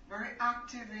campus, very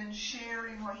active in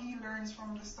sharing what he learns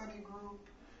from the study group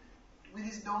with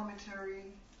his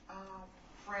dormitory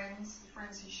friends,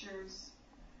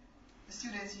 the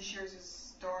students he shares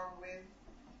his dorm with.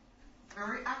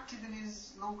 Very active in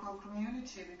his local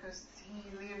community because he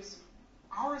lives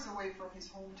hours away from his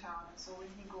hometown. And so when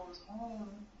he goes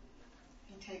home,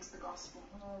 he takes the gospel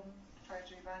home, tries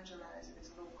to evangelize in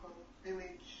his local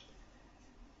village.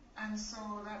 And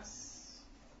so that's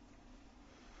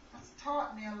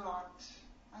taught me a lot,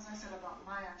 as I said, about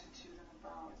my attitude and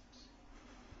about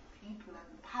people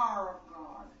and the power of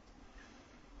God.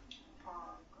 The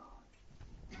power of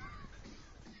God.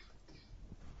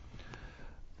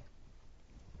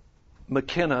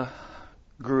 McKenna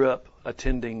grew up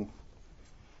attending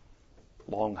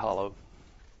Long Hollow.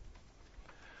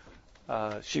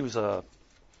 She was a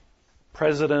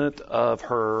president of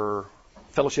her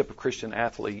Fellowship of Christian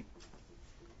Athlete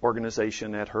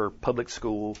organization at her public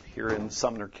school here in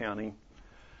Sumner County.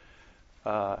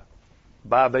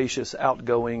 Vivacious,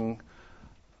 outgoing,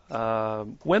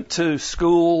 went to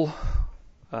school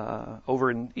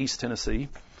over in East Tennessee,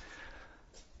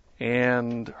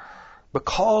 and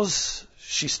because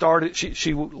she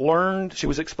learned, she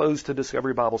was exposed to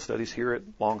Discovery Bible Studies here at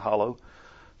Long Hollow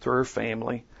through her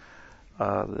family.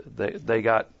 They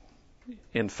got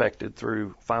infected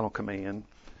through Final Command.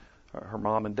 Her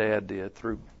mom and dad did,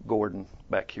 through Gordon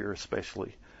back here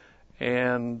especially.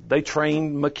 And they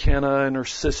trained McKenna and her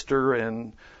sister.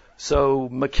 And so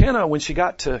McKenna, when she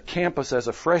got to campus as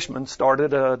a freshman,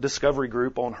 started a discovery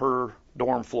group on her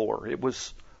dorm floor. It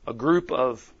was a group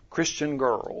of Christian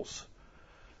girls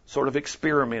sort of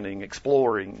experimenting,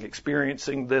 exploring,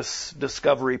 experiencing this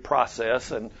discovery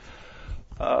process. And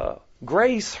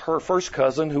Grace, her first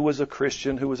cousin, who was a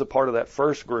Christian, who was a part of that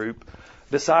first group,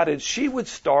 decided she would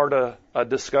start a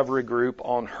discovery group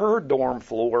on her dorm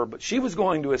floor, but she was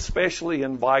going to especially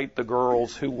invite the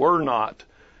girls who were not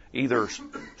either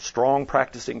strong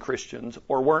practicing Christians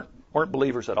or weren't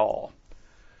believers at all.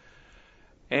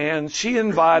 And she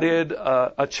invited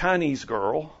a Chinese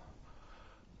girl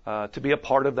to be a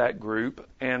part of that group.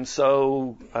 And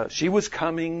so she was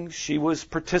coming, she was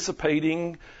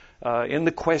participating in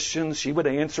the questions. She would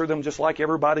answer them just like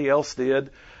everybody else did.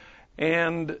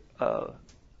 And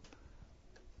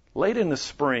late in the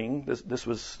spring, this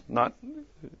was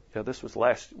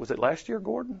last year,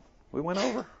 Gordon? We went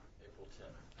over?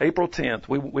 April 10th.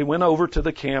 We went over to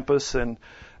the campus and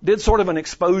did sort of an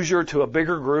exposure to a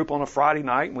bigger group on a Friday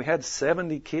night. And we had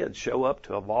 70 kids show up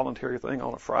to a voluntary thing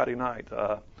on a Friday night.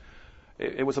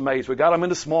 It was amazing. We got them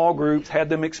into small groups, had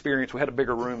them experience. We had a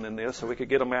bigger room than this, so we could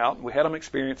get them out. We had them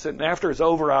experience it. And after it was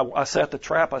over, I set the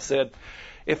trap. I said,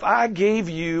 if I gave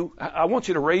you, I want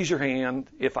you to raise your hand.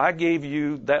 If I gave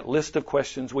you that list of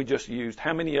questions we just used,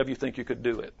 how many of you think you could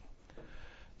do it?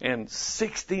 And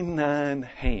 69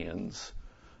 hands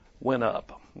went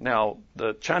up. Now,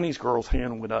 the Chinese girl's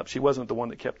hand went up. She wasn't the one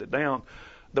that kept it down.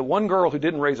 The one girl who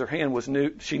didn't raise her hand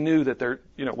she knew that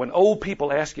when old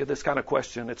people ask you this kind of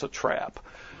question, it's a trap.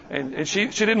 And she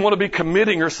didn't want to be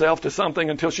committing herself to something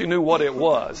until she knew what it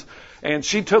was. And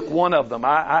she took one of them.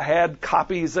 I had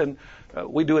copies, and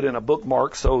we do it in a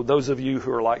bookmark. So those of you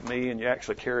who are like me and you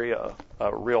actually carry a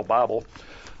real Bible,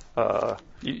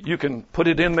 you can put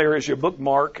it in there as your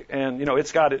bookmark, and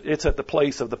it's at the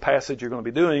place of the passage you're going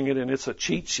to be doing it, and it's a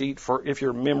cheat sheet for if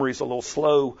your memory's a little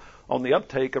slow on the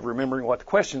uptake of remembering what the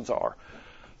questions are.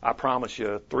 I promise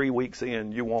you, 3 weeks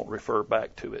in, you won't refer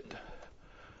back to it.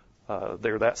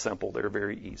 They're that simple. They're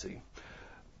very easy.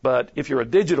 But if you're a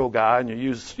digital guy and you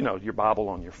use, your Bible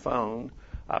on your phone,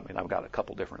 I've got a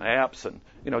couple different apps, and,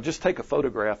 just take a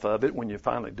photograph of it when you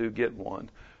finally do get one.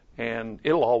 And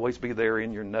it'll always be there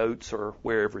in your notes or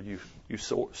wherever you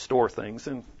store things.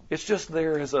 And it's just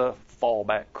there as a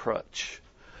fallback crutch.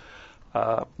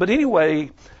 But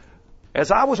anyway,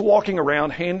 as I was walking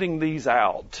around handing these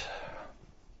out,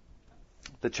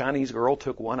 the Chinese girl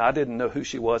took one. I didn't know who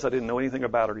she was. I didn't know anything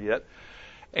about her yet.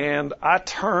 And I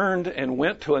turned and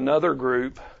went to another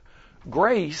group.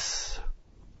 Grace,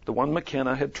 the one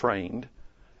McKenna had trained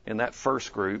in that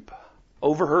first group,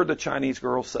 overheard the Chinese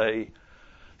girl say,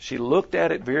 she looked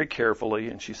at it very carefully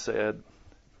and she said,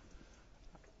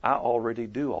 I already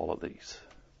do all of these.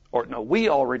 Or no, we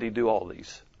already do all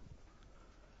these.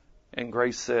 And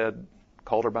Grace said,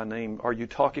 called her by name, are you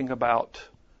talking about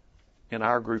in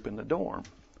our group in the dorm?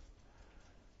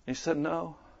 And she said,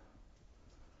 no.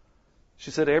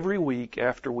 She said, every week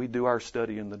after we do our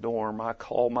study in the dorm, I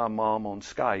call my mom on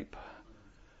Skype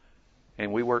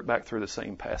and we work back through the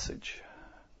same passage.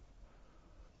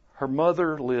 Her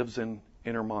mother lives in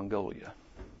Inner Mongolia.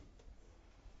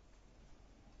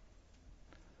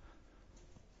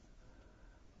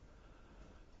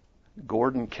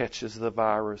 Gordon catches the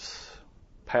virus,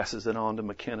 passes it on to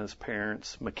McKenna's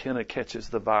parents. McKenna catches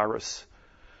the virus,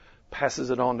 passes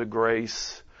it on to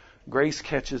Grace. Grace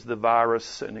catches the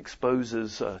virus and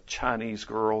exposes a Chinese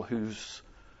girl who's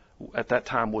at that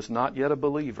time was not yet a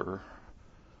believer,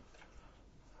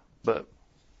 but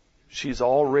she's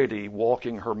already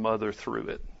walking her mother through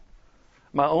it.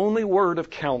 My only word of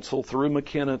counsel through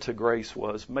McKenna to Grace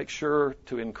was make sure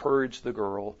to encourage the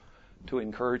girl, to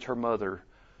encourage her mother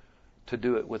to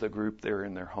do it with a group there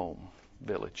in their home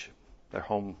village, their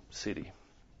home city.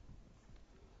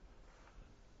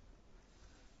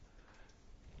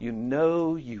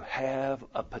 You have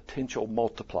a potential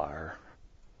multiplier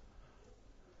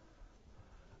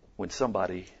when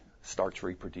somebody starts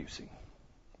reproducing.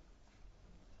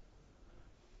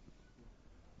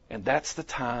 And that's the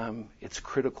time it's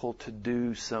critical to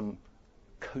do some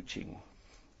coaching.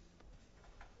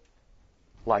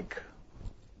 Like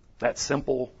that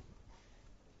simple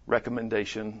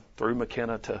recommendation through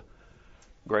McKenna to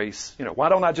Grace. Why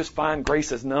don't I just find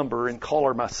Grace's number and call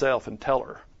her myself and tell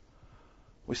her?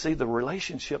 We see the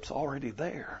relationship's already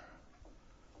there.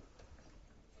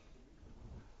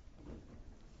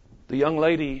 The young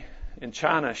lady in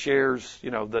China shares,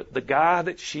 the guy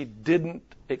that she didn't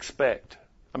expect.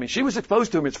 She was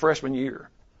exposed to him his freshman year.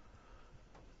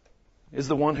 Is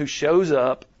the one who shows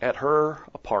up at her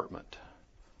apartment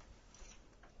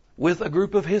with a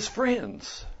group of his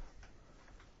friends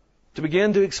to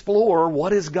begin to explore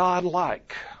what is God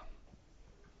like.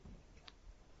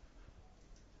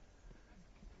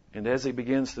 And as he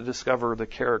begins to discover the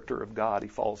character of God, he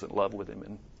falls in love with him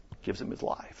and gives him his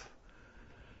life.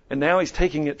 And now he's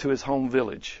taking it to his home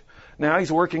village. Now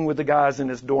he's working with the guys in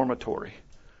his dormitory.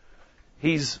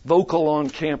 He's vocal on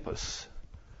campus.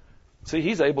 See,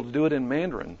 he's able to do it in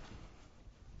Mandarin.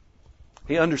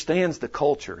 He understands the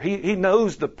culture. He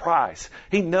knows the price.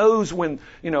 He knows when,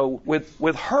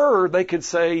 with her, they could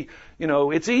say,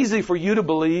 it's easy for you to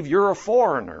believe you're a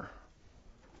foreigner.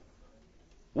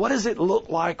 What does it look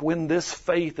like when this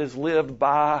faith is lived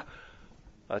by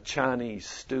a Chinese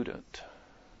student?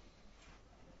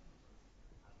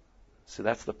 See,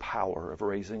 that's the power of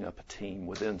raising up a team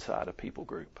within inside a people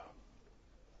group.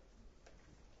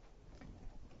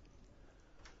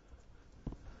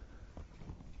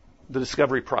 The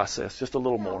discovery process, just a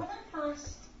little more. When I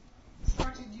first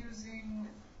started using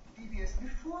VBS,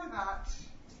 before that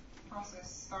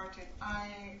process started,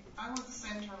 I was the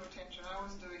center of attention. I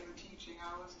was doing the teaching,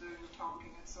 I was doing the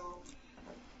talking, and so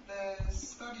the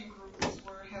study groups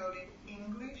were held in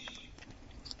English.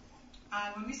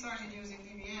 And when we started using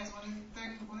VBS,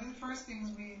 one of the first things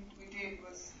we did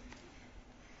was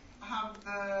have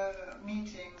the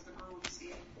meetings, the groups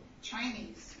in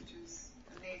Chinese, which is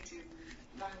a native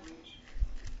language.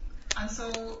 And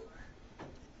so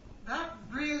that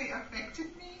really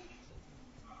affected me.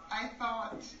 I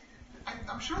thought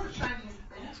I'm sure the Chinese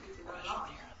benefited a lot,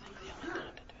 which was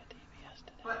good.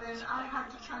 But then I had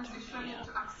to transition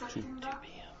into accepting that.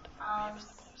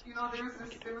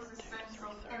 There was this sense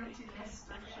of empty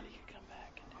nestership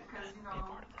because,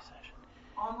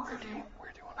 almost as if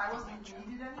I wasn't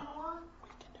needed anymore.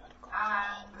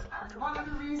 And one of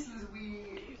the reasons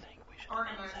we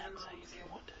organized the groups in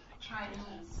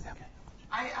Chinese,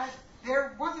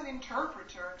 there was an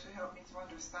interpreter to help me to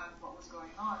understand what was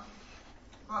going on.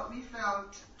 But we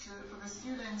felt for the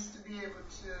students to be able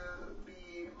to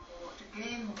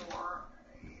gain more,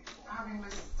 having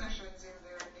the sessions in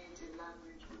their native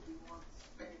language would be more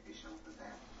beneficial for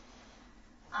them.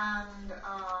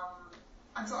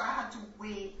 And so I had to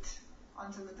wait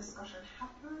until the discussion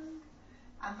happened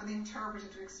and for the interpreter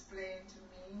to explain to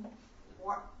me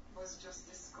what was just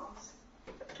discussed.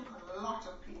 It took a lot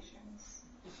of patience.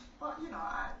 But,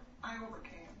 I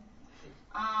overcame.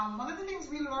 One of the things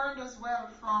we learned as well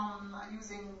from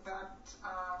using that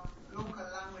local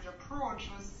language approach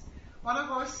was one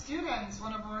of our students,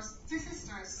 one of our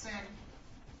sisters said,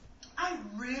 I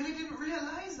really didn't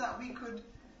realize that we could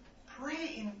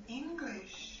pray in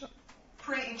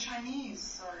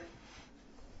Chinese.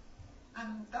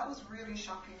 And that was really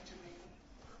shocking to me,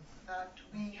 that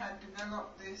we had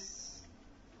developed this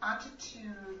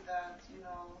attitude that,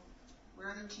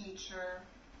 we're the teacher,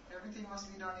 everything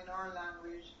must be done in our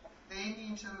language. They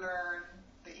need to learn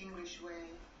the English way.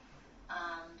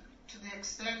 And to the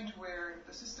extent where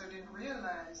the sister didn't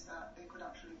realize that they could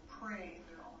actually pray in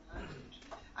their own language.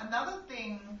 Another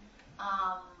thing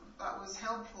that was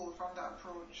helpful from that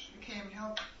approach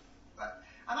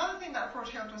another thing that approach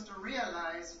helped us to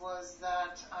realize was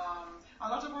that a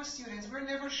lot of our students, we're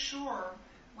never sure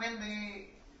when they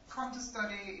come to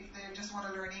study if they just want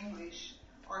to learn English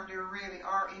or if they really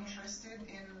are interested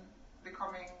in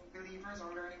becoming believers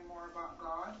or learning more about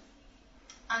God.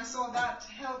 And so that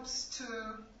helps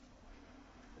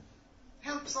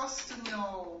us to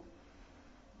know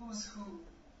who's who,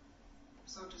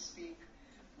 so to speak,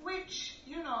 which,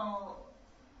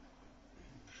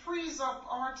 frees up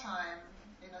our time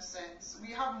in a sense.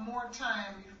 We have more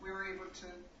time if we're able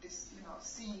to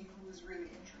see who's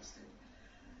really interested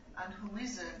and who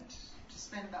isn't, to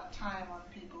spend that time on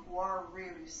people who are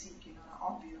really seeking, or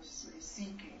obviously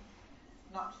seeking,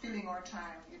 not filling our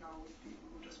time, with people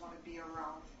who just want to be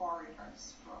around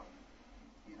foreigners for,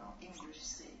 English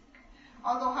sake.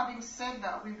 Although having said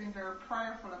that, we've been very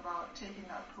prayerful about taking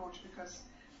that approach because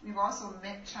we've also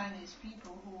met Chinese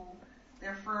people who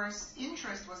their first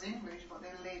interest was English, but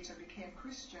they later became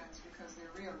Christians because they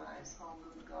realized how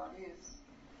good God is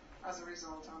as a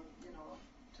result of,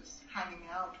 just hanging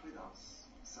out with us.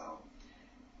 So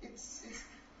it's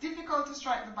difficult to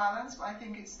strike the balance, but I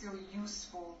think it's still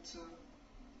useful to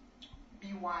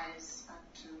be wise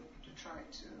and to try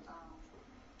to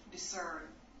discern.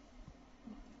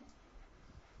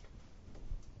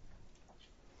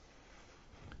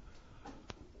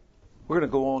 We're going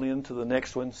to go on into the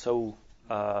next one so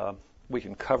we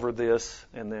can cover this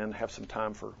and then have some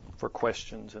time for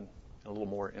questions and a little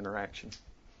more interaction.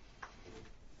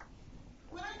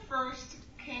 When I first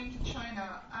came to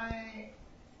China,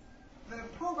 the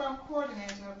program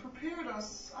coordinator prepared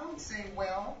us, I would say,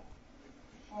 well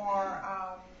for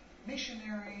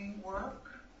missionary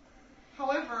work.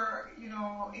 However,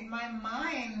 in my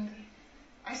mind,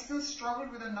 I still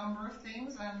struggled with a number of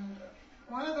things, and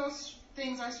one of those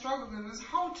things I struggled with was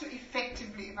how to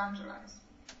effectively evangelize.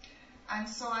 And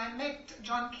so I met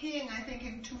John King, I think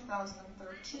in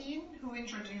 2013, who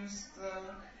introduced the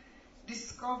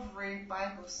Discovery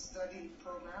Bible Study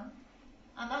program.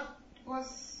 And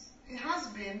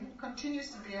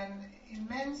continues to be an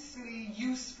immensely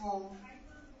useful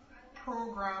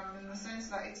program in the sense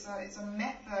that it's a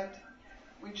method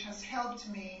which has helped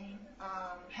me,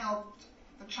 helped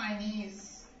the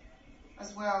Chinese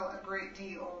as well a great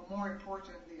deal, or more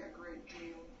importantly, a great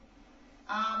deal.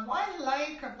 What I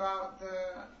like about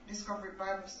the Discovery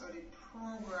Bible Study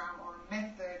program or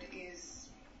method is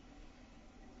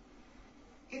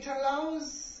it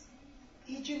allows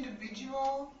each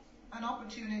individual an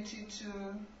opportunity to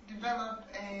develop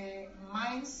a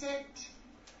mindset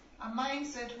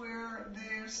where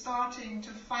they're starting to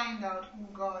find out who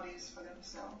God is for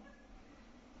themselves.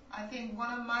 I think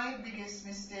one of my biggest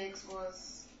mistakes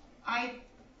was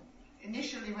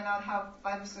initially when I'd have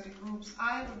Bible study groups,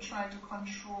 I would try to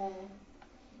control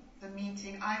the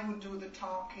meeting. I would do the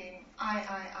talking. I.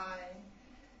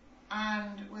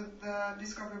 And with the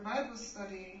Discovery Bible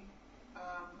Study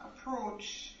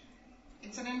approach,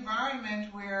 it's an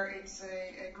environment where it's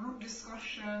a group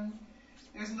discussion.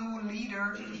 There's no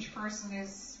leader. Each person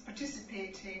is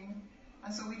participating.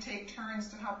 And so we take turns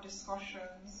to have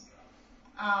discussions.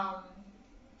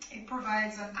 It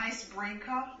provides an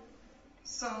icebreaker,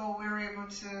 so we're able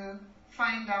to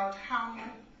find out how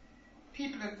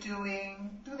people are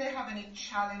doing. Do they have any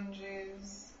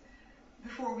challenges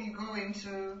before we go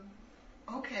into,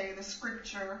 the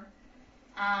scripture?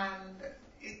 And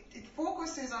it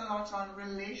focuses a lot on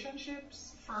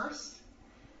relationships first,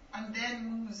 and then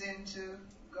moves into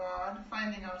God,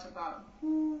 finding out about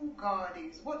who God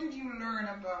is. What did you,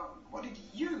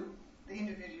 the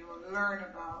individual, learn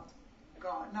about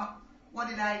God? Not what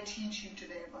did I teach you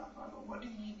today about God, but what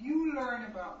did you learn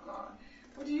about God?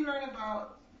 What do you learn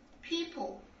about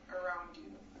people around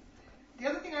you? The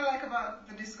other thing I like about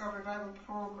the Discovery Bible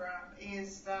program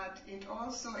is that it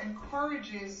also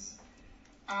encourages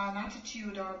an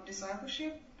attitude of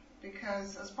discipleship,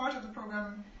 because as part of the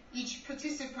program, each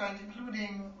participant,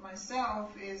 including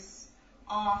myself, is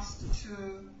asked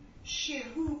to share,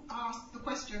 the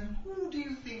question, who do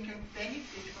you think can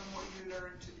benefit from what you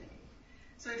learned today?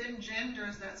 So it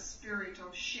engenders that spirit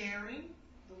of sharing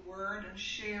the word and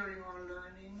sharing our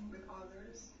learning with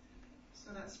others.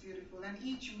 So that's beautiful. And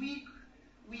each week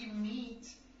we meet,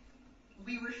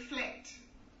 we reflect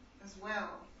as well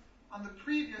on the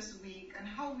previous week and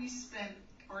how we spent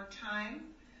our time,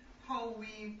 how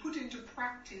we put into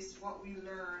practice what we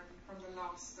learned from the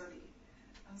last study.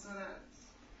 And so that's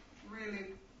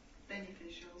really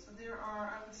beneficial. So there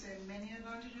are, I would say, many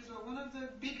advantages, but one of the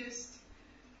biggest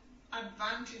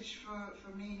advantage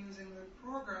for me using the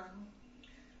program,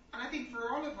 and I think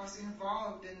for all of us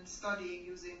involved in studying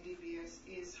using DBS,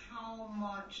 is how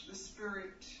much the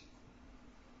Spirit's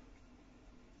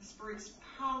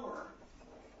power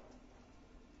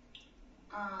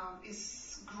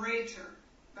is greater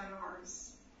than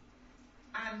ours.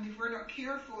 And if we're not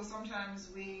careful, sometimes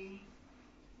we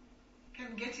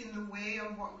can get in the way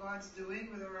of what God's doing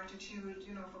with our attitude,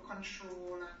 for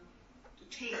control and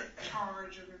to take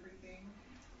charge of everything.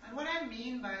 And what I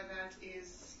mean by that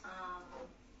is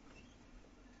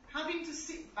having to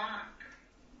sit back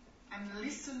and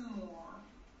listen more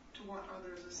to what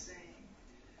others are saying,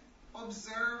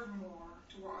 observe more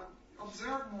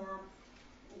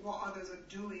what others are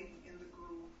doing in the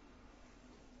group.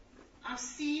 I've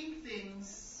seen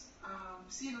things,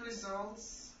 seen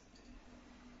results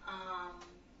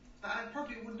that I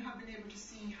probably wouldn't have been able to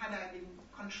see had I been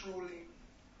controlling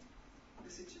the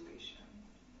situation.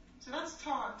 So that's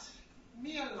taught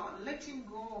me a lot, letting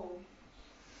go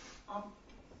of,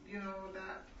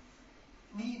 that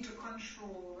need to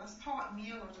control. That's taught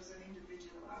me a lot as an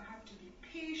individual. I have to be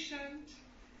patient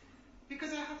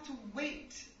because I have to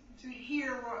wait to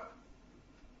hear what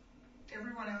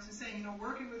everyone else is saying.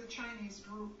 Working with a Chinese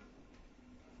group,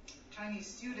 Chinese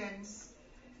students,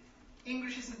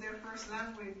 English isn't their first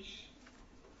language.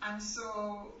 And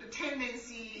so the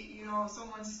tendency,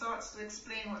 someone starts to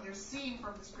explain what they're seeing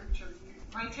from the scripture.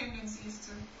 My tendency is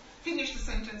to finish the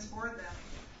sentence for them.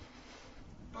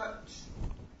 But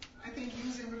I think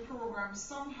using the program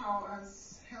somehow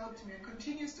has helped me and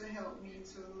continues to help me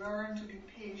to learn to be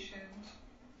patient,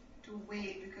 to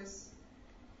wait, because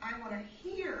I want to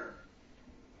hear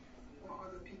what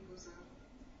other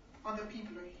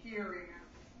people are hearing and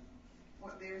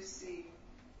what they're seeing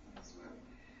as well.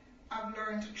 I've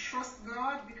learned to trust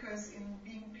God, because in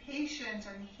being patient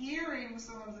and hearing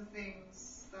some of the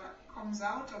things that comes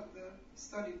out of the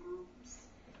study groups,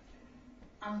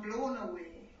 I'm blown away.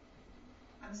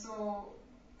 And so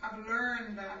I've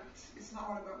learned that it's not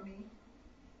all about me.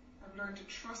 I've learned to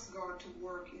trust God to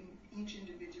work in each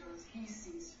individual as He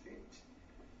sees fit.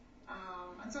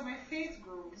 And so my faith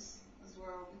grows as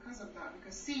well because of that,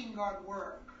 because seeing God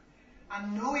work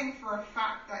and knowing for a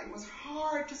fact that it was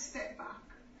hard to step back,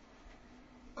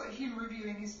 but Him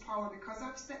revealing His power because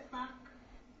I've stepped back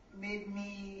made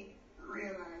me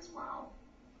realize, wow,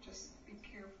 just be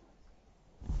careful.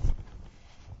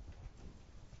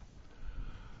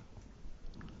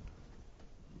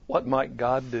 What might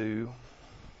God do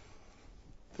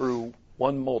through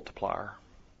one multiplier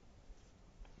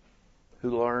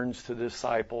who learns to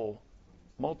disciple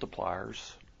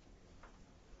multipliers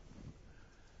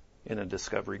in a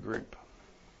discovery group?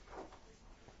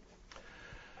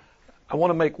 I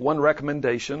want to make one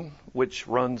recommendation, which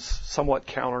runs somewhat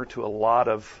counter to a lot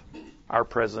of our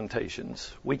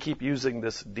presentations. We keep using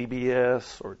this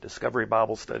DBS or Discovery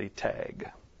Bible Study tag.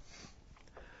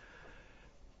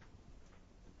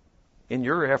 In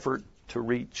your effort to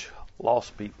reach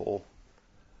lost people,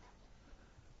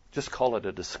 just call it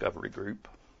a discovery group.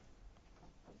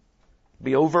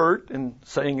 Be overt in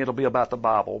saying it'll be about the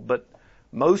Bible, but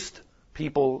most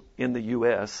people in the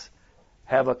U.S.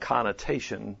 have a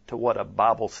connotation to what a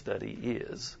Bible study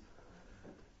is.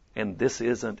 and this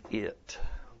isn't it.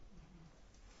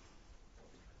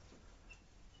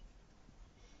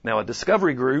 Now, a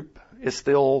discovery group is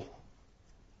still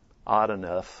odd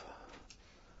enough.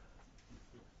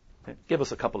 Give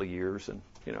us a couple of years, and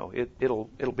it'll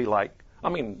be like,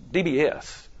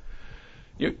 DBS.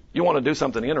 You want to do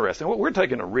something interesting? Well, we're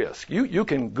taking a risk. You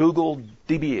can Google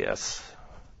DBS,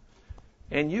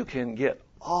 and you can get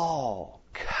all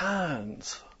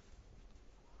kinds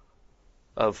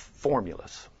of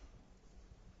formulas.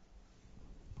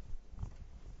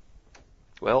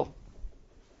 Well,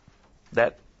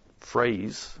 that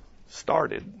phrase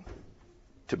started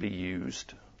to be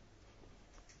used.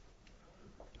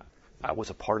 I was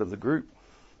a part of the group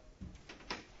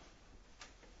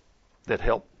that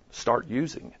helped start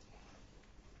using it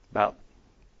about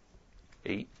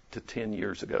 8 to 10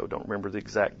 years ago. Don't remember the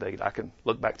exact date. I can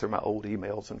look back through my old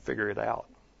emails and figure it out.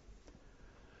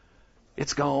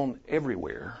 It's gone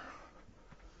everywhere,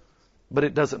 but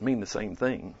it doesn't mean the same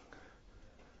thing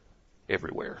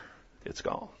everywhere. It's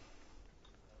gone.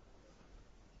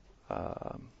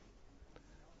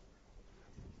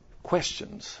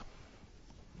 Questions?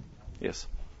 Yes.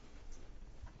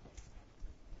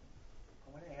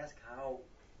 I want to ask how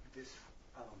this.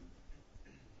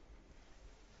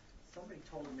 Somebody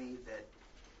told me that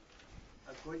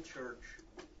a good church,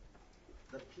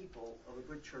 the people of a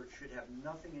good church, should have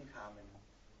nothing in common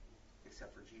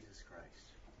except for Jesus Christ,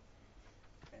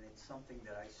 and it's something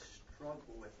that I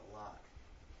struggle with a lot.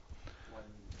 When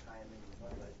I'm in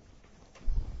one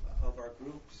of our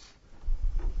groups,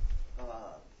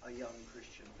 a young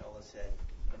Christian fella said,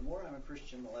 "The more I'm a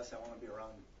Christian, the less I want to be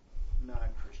around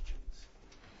non-Christians."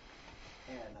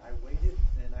 And I waited,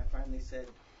 and I finally said,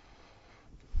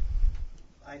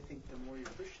 "I think the more you're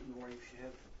Christian, the more you should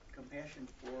have compassion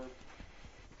for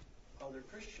other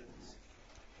Christians."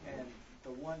 And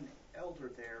the one elder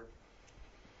there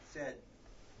said,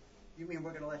 "You mean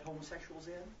we're going to let homosexuals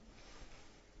in?"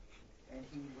 And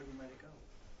he wouldn't let it go.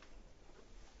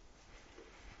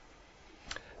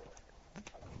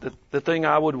 The thing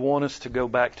I would want us to go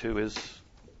back to is,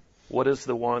 what is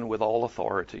the one with all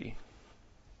authority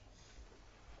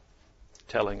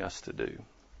telling us to do?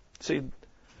 See,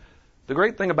 the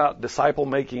great thing about disciple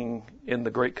making in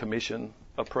the Great Commission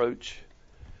approach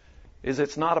is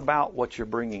it's not about what you're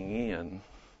bringing in.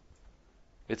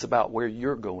 It's about where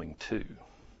you're going to.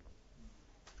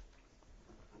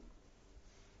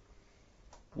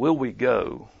 Will we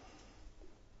go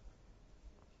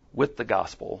with the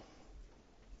gospel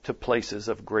to places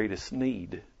of greatest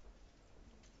need,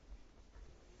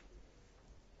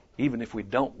 even if we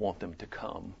don't want them to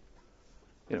come?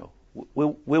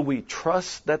 Will we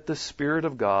trust that the Spirit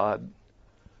of God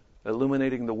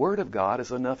illuminating the Word of God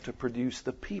is enough to produce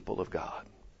the people of God?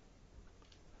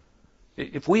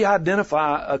 If we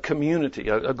identify a community,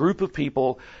 a group of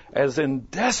people as in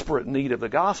desperate need of the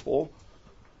gospel,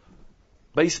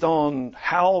 based on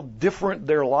how different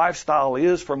their lifestyle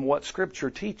is from what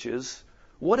Scripture teaches,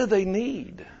 what do they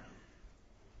need?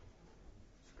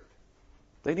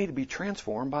 They need to be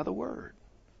transformed by the Word.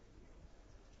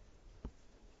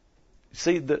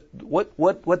 See,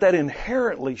 what that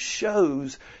inherently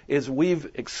shows is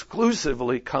we've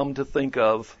exclusively come to think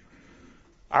of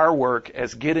our work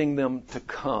as getting them to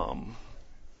come.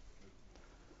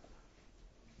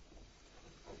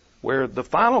 Where the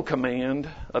final command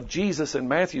of Jesus in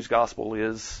Matthew's gospel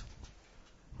is,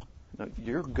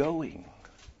 you're going.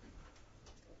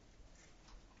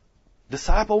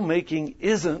 Disciple making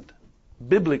isn't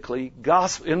biblically,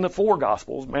 in the four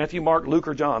gospels, Matthew, Mark, Luke,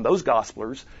 or John, those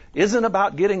gospelers, isn't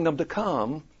about getting them to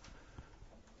come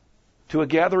to a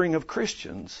gathering of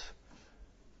Christians.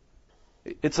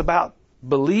 It's about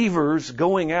believers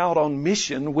going out on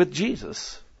mission with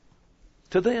Jesus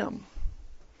to them.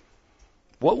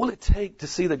 What will it take to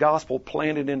see the gospel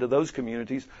planted into those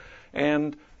communities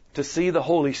and to see the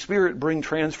Holy Spirit bring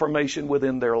transformation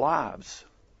within their lives?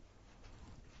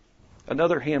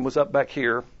 Another hand was up back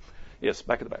here. Yes,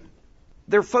 back at the back.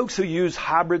 There are folks who use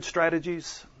hybrid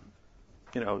strategies.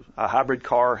 A hybrid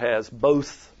car has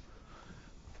both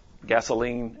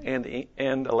gasoline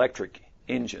and electric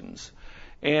engines.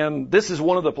 And this is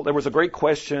there was a great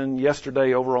question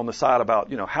yesterday over on the side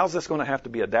about, how's this going to have to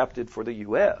be adapted for the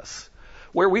U.S.?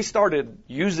 Where we started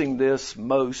using this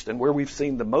most and where we've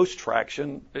seen the most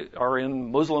traction are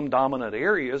in Muslim-dominant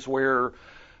areas where,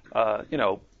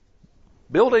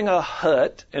 building a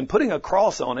hut and putting a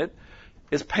cross on it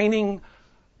is painting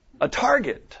a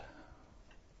target.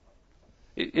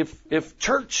 If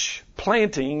church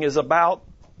planting is about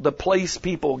the place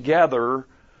people gather,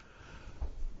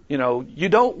 you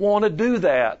don't want to do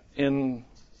that in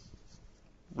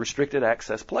restricted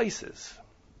access places.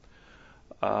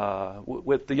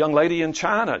 with the young lady in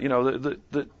China,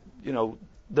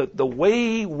 the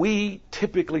way we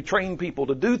typically train people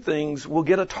to do things will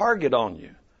get a target on you.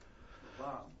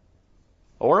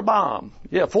 Or a bomb.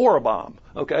 Yeah, for a bomb.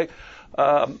 Okay.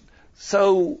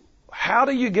 So how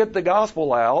do you get the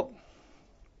gospel out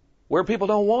where people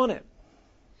don't want it?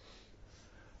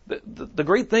 The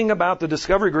great thing about the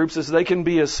discovery groups is they can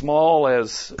be as small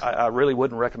as, I really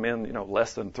wouldn't recommend,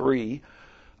 less than 3.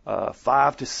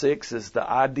 5 to 6 is the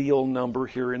ideal number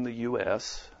here in the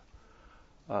U.S.,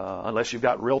 unless you've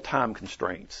got real time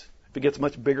constraints. If it gets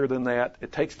much bigger than that,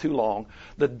 it takes too long.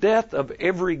 The death of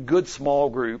every good small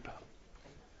group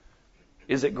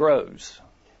is it grows.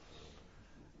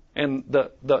 And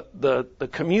the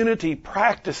community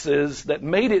practices that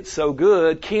made it so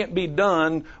good can't be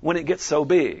done when it gets so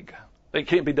big. It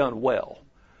can't be done well.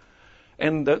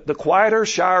 And the quieter,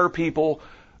 shyer people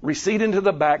recede into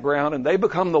the background and they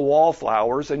become the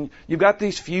wallflowers, and you've got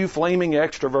these few flaming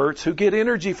extroverts who get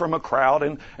energy from a crowd,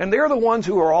 and they're the ones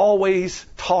who are always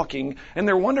talking, and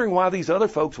they're wondering why these other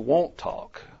folks won't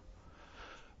talk.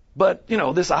 But,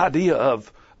 this idea of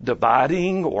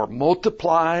dividing or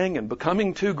multiplying and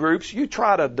becoming 2 groups, you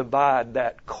try to divide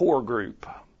that core group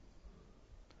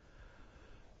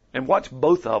and watch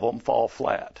both of them fall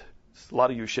flat. A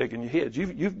lot of you shaking your heads.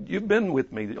 You've been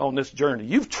with me on this journey.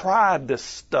 You've tried this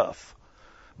stuff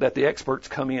that the experts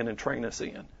come in and train us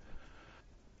in.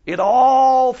 It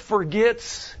all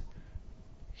forgets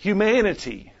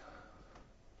humanity.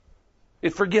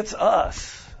 It forgets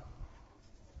us.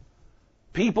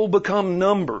 People become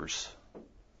numbers.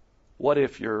 What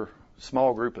if your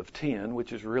small group of 10,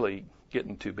 which is really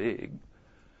getting too big,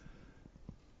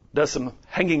 does some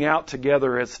hanging out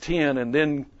together as 10 and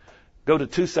then go to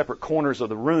 2 separate corners of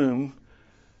the room,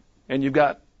 and you've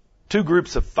got 2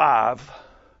 groups of 5,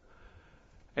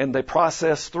 and they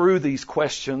process through these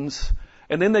questions,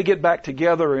 and then they get back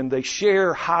together and they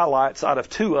share highlights out of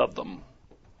 2 of them.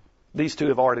 These 2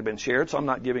 have already been shared, so I'm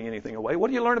not giving anything away. What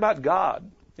do you learn about God?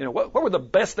 What were the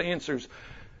best answers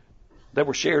that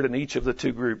were shared in each of the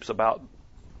 2 groups about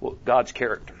God's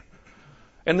character?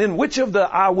 And then which of the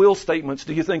I will statements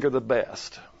do you think are the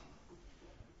best?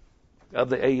 Of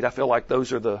the 8, I feel like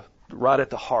those are right at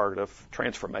the heart of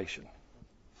transformation.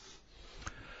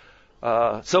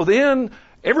 So then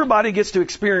everybody gets to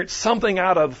experience something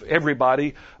out of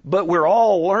everybody, but we're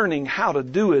all learning how to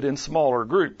do it in smaller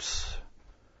groups.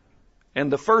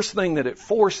 And the first thing that it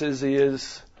forces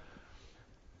is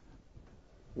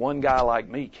one guy like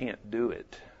me can't do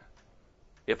it.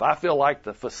 If I feel like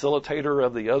the facilitator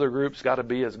of the other group's got to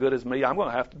be as good as me, I'm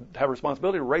going to have a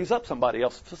responsibility to raise up somebody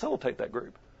else to facilitate that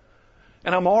group.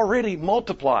 And I'm already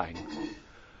multiplying.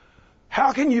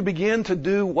 How can you begin to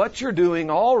do what you're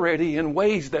doing already in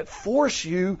ways that force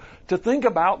you to think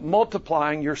about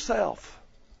multiplying yourself?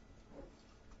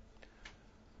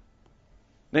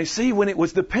 Now, you see, when it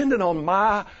was dependent on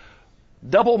my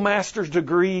double master's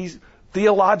degrees,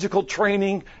 theological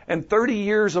training, and 30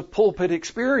 years of pulpit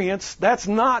experience, that's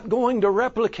not going to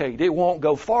replicate. It won't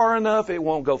go far enough. It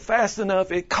won't go fast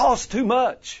enough. It costs too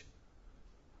much.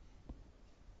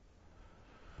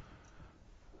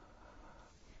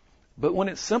 But when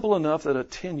it's simple enough that a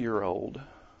 10-year-old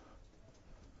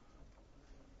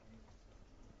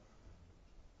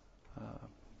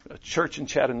a church in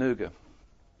Chattanooga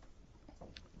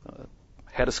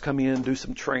had us come in, do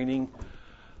some training.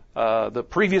 The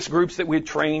previous groups that we had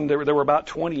trained, there were about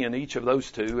 20 in each of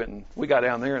those 2, and we got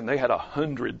down there and they had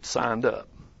 100 signed up.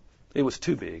 It was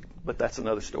too big, but that's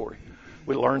another story.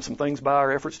 We learned some things by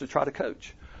our efforts to try to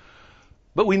coach.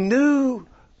 But we knew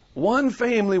one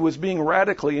family was being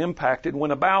radically impacted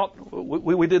when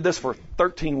we did this for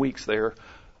 13 weeks there.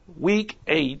 Week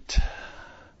 8,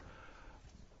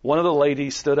 one of the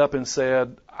ladies stood up and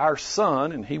said, our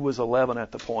son, and he was 11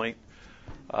 at the point,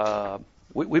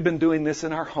 we've been doing this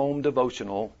in our home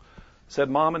devotional, said,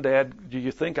 Mom and Dad, do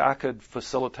you think I could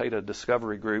facilitate a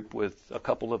discovery group with a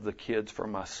couple of the kids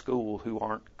from my school who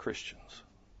aren't Christians?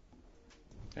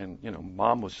 And,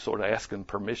 Mom was sort of asking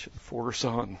permission for her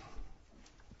son.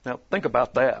 Now, think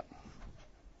about that.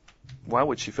 Why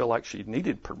would she feel like she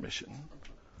needed permission?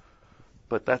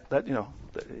 But that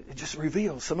it just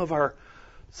reveals some of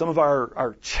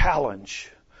our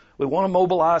challenge. We want to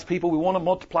mobilize people, we want to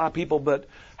multiply people, but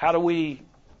how do we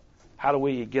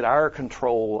get our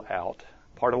control out?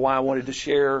 Part of why I wanted to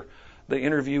share the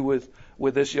interview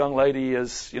with this young lady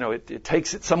is, it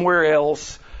takes it somewhere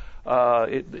else.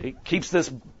 It keeps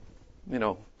this,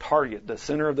 target, the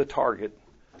center of the target.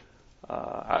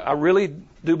 I really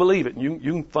do believe it. You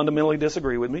can fundamentally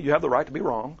disagree with me. You have the right to be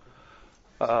wrong.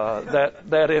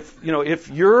 That if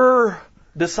your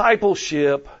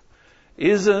discipleship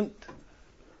isn't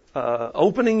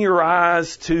opening your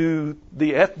eyes to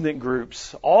the ethnic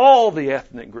groups, all the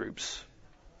ethnic groups.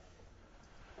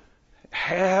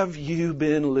 Have you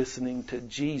been listening to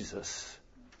Jesus?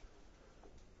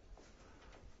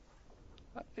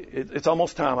 It's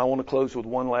almost time. I want to close with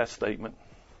one last statement.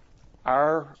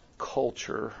 Our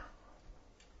culture,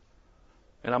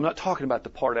 and I'm not talking about the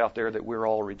part out there that we're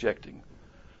all rejecting,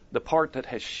 the part that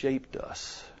has shaped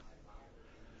us,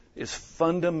 is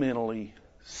fundamentally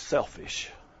selfish.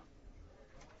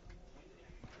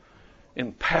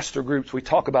 In pastor groups, we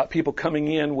talk about people coming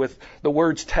in with the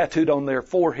words tattooed on their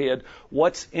forehead,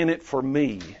 "What's in it for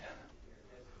me?"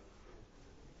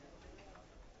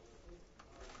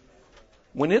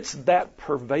 When it's that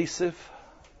pervasive,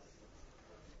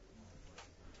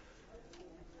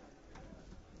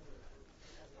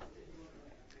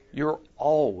 you're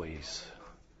always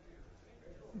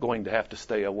going to have to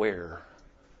stay aware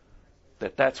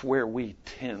that that's where we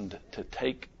tend to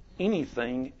take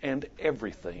anything and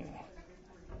everything.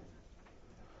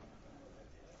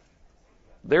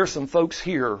 There are some folks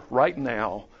here right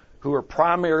now who are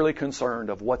primarily concerned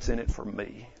of what's in it for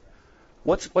me.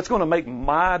 What's going to make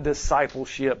my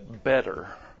discipleship better?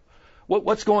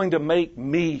 What's going to make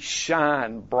me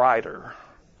shine brighter?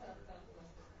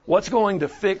 What's going to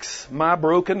fix my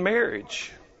broken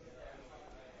marriage?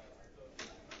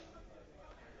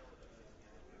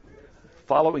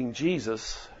 Following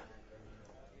Jesus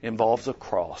involves a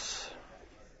cross.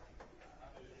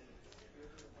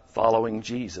 Following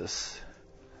Jesus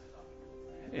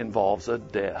involves a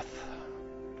death.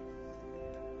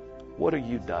 What are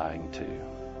you dying to?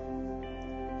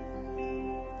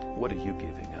 What are you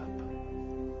giving up?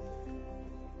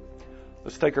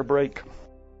 Let's take our break.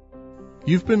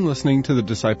 You've been listening to the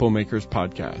Disciple Makers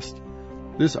podcast.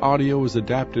 This audio was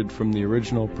adapted from the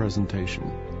original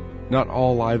presentation. Not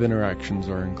all live interactions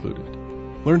are included.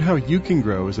 Learn how you can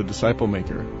grow as a disciple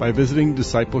maker by visiting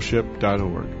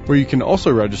discipleship.org, where you can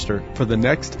also register for the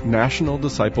next National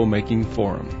Disciple Making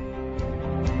Forum.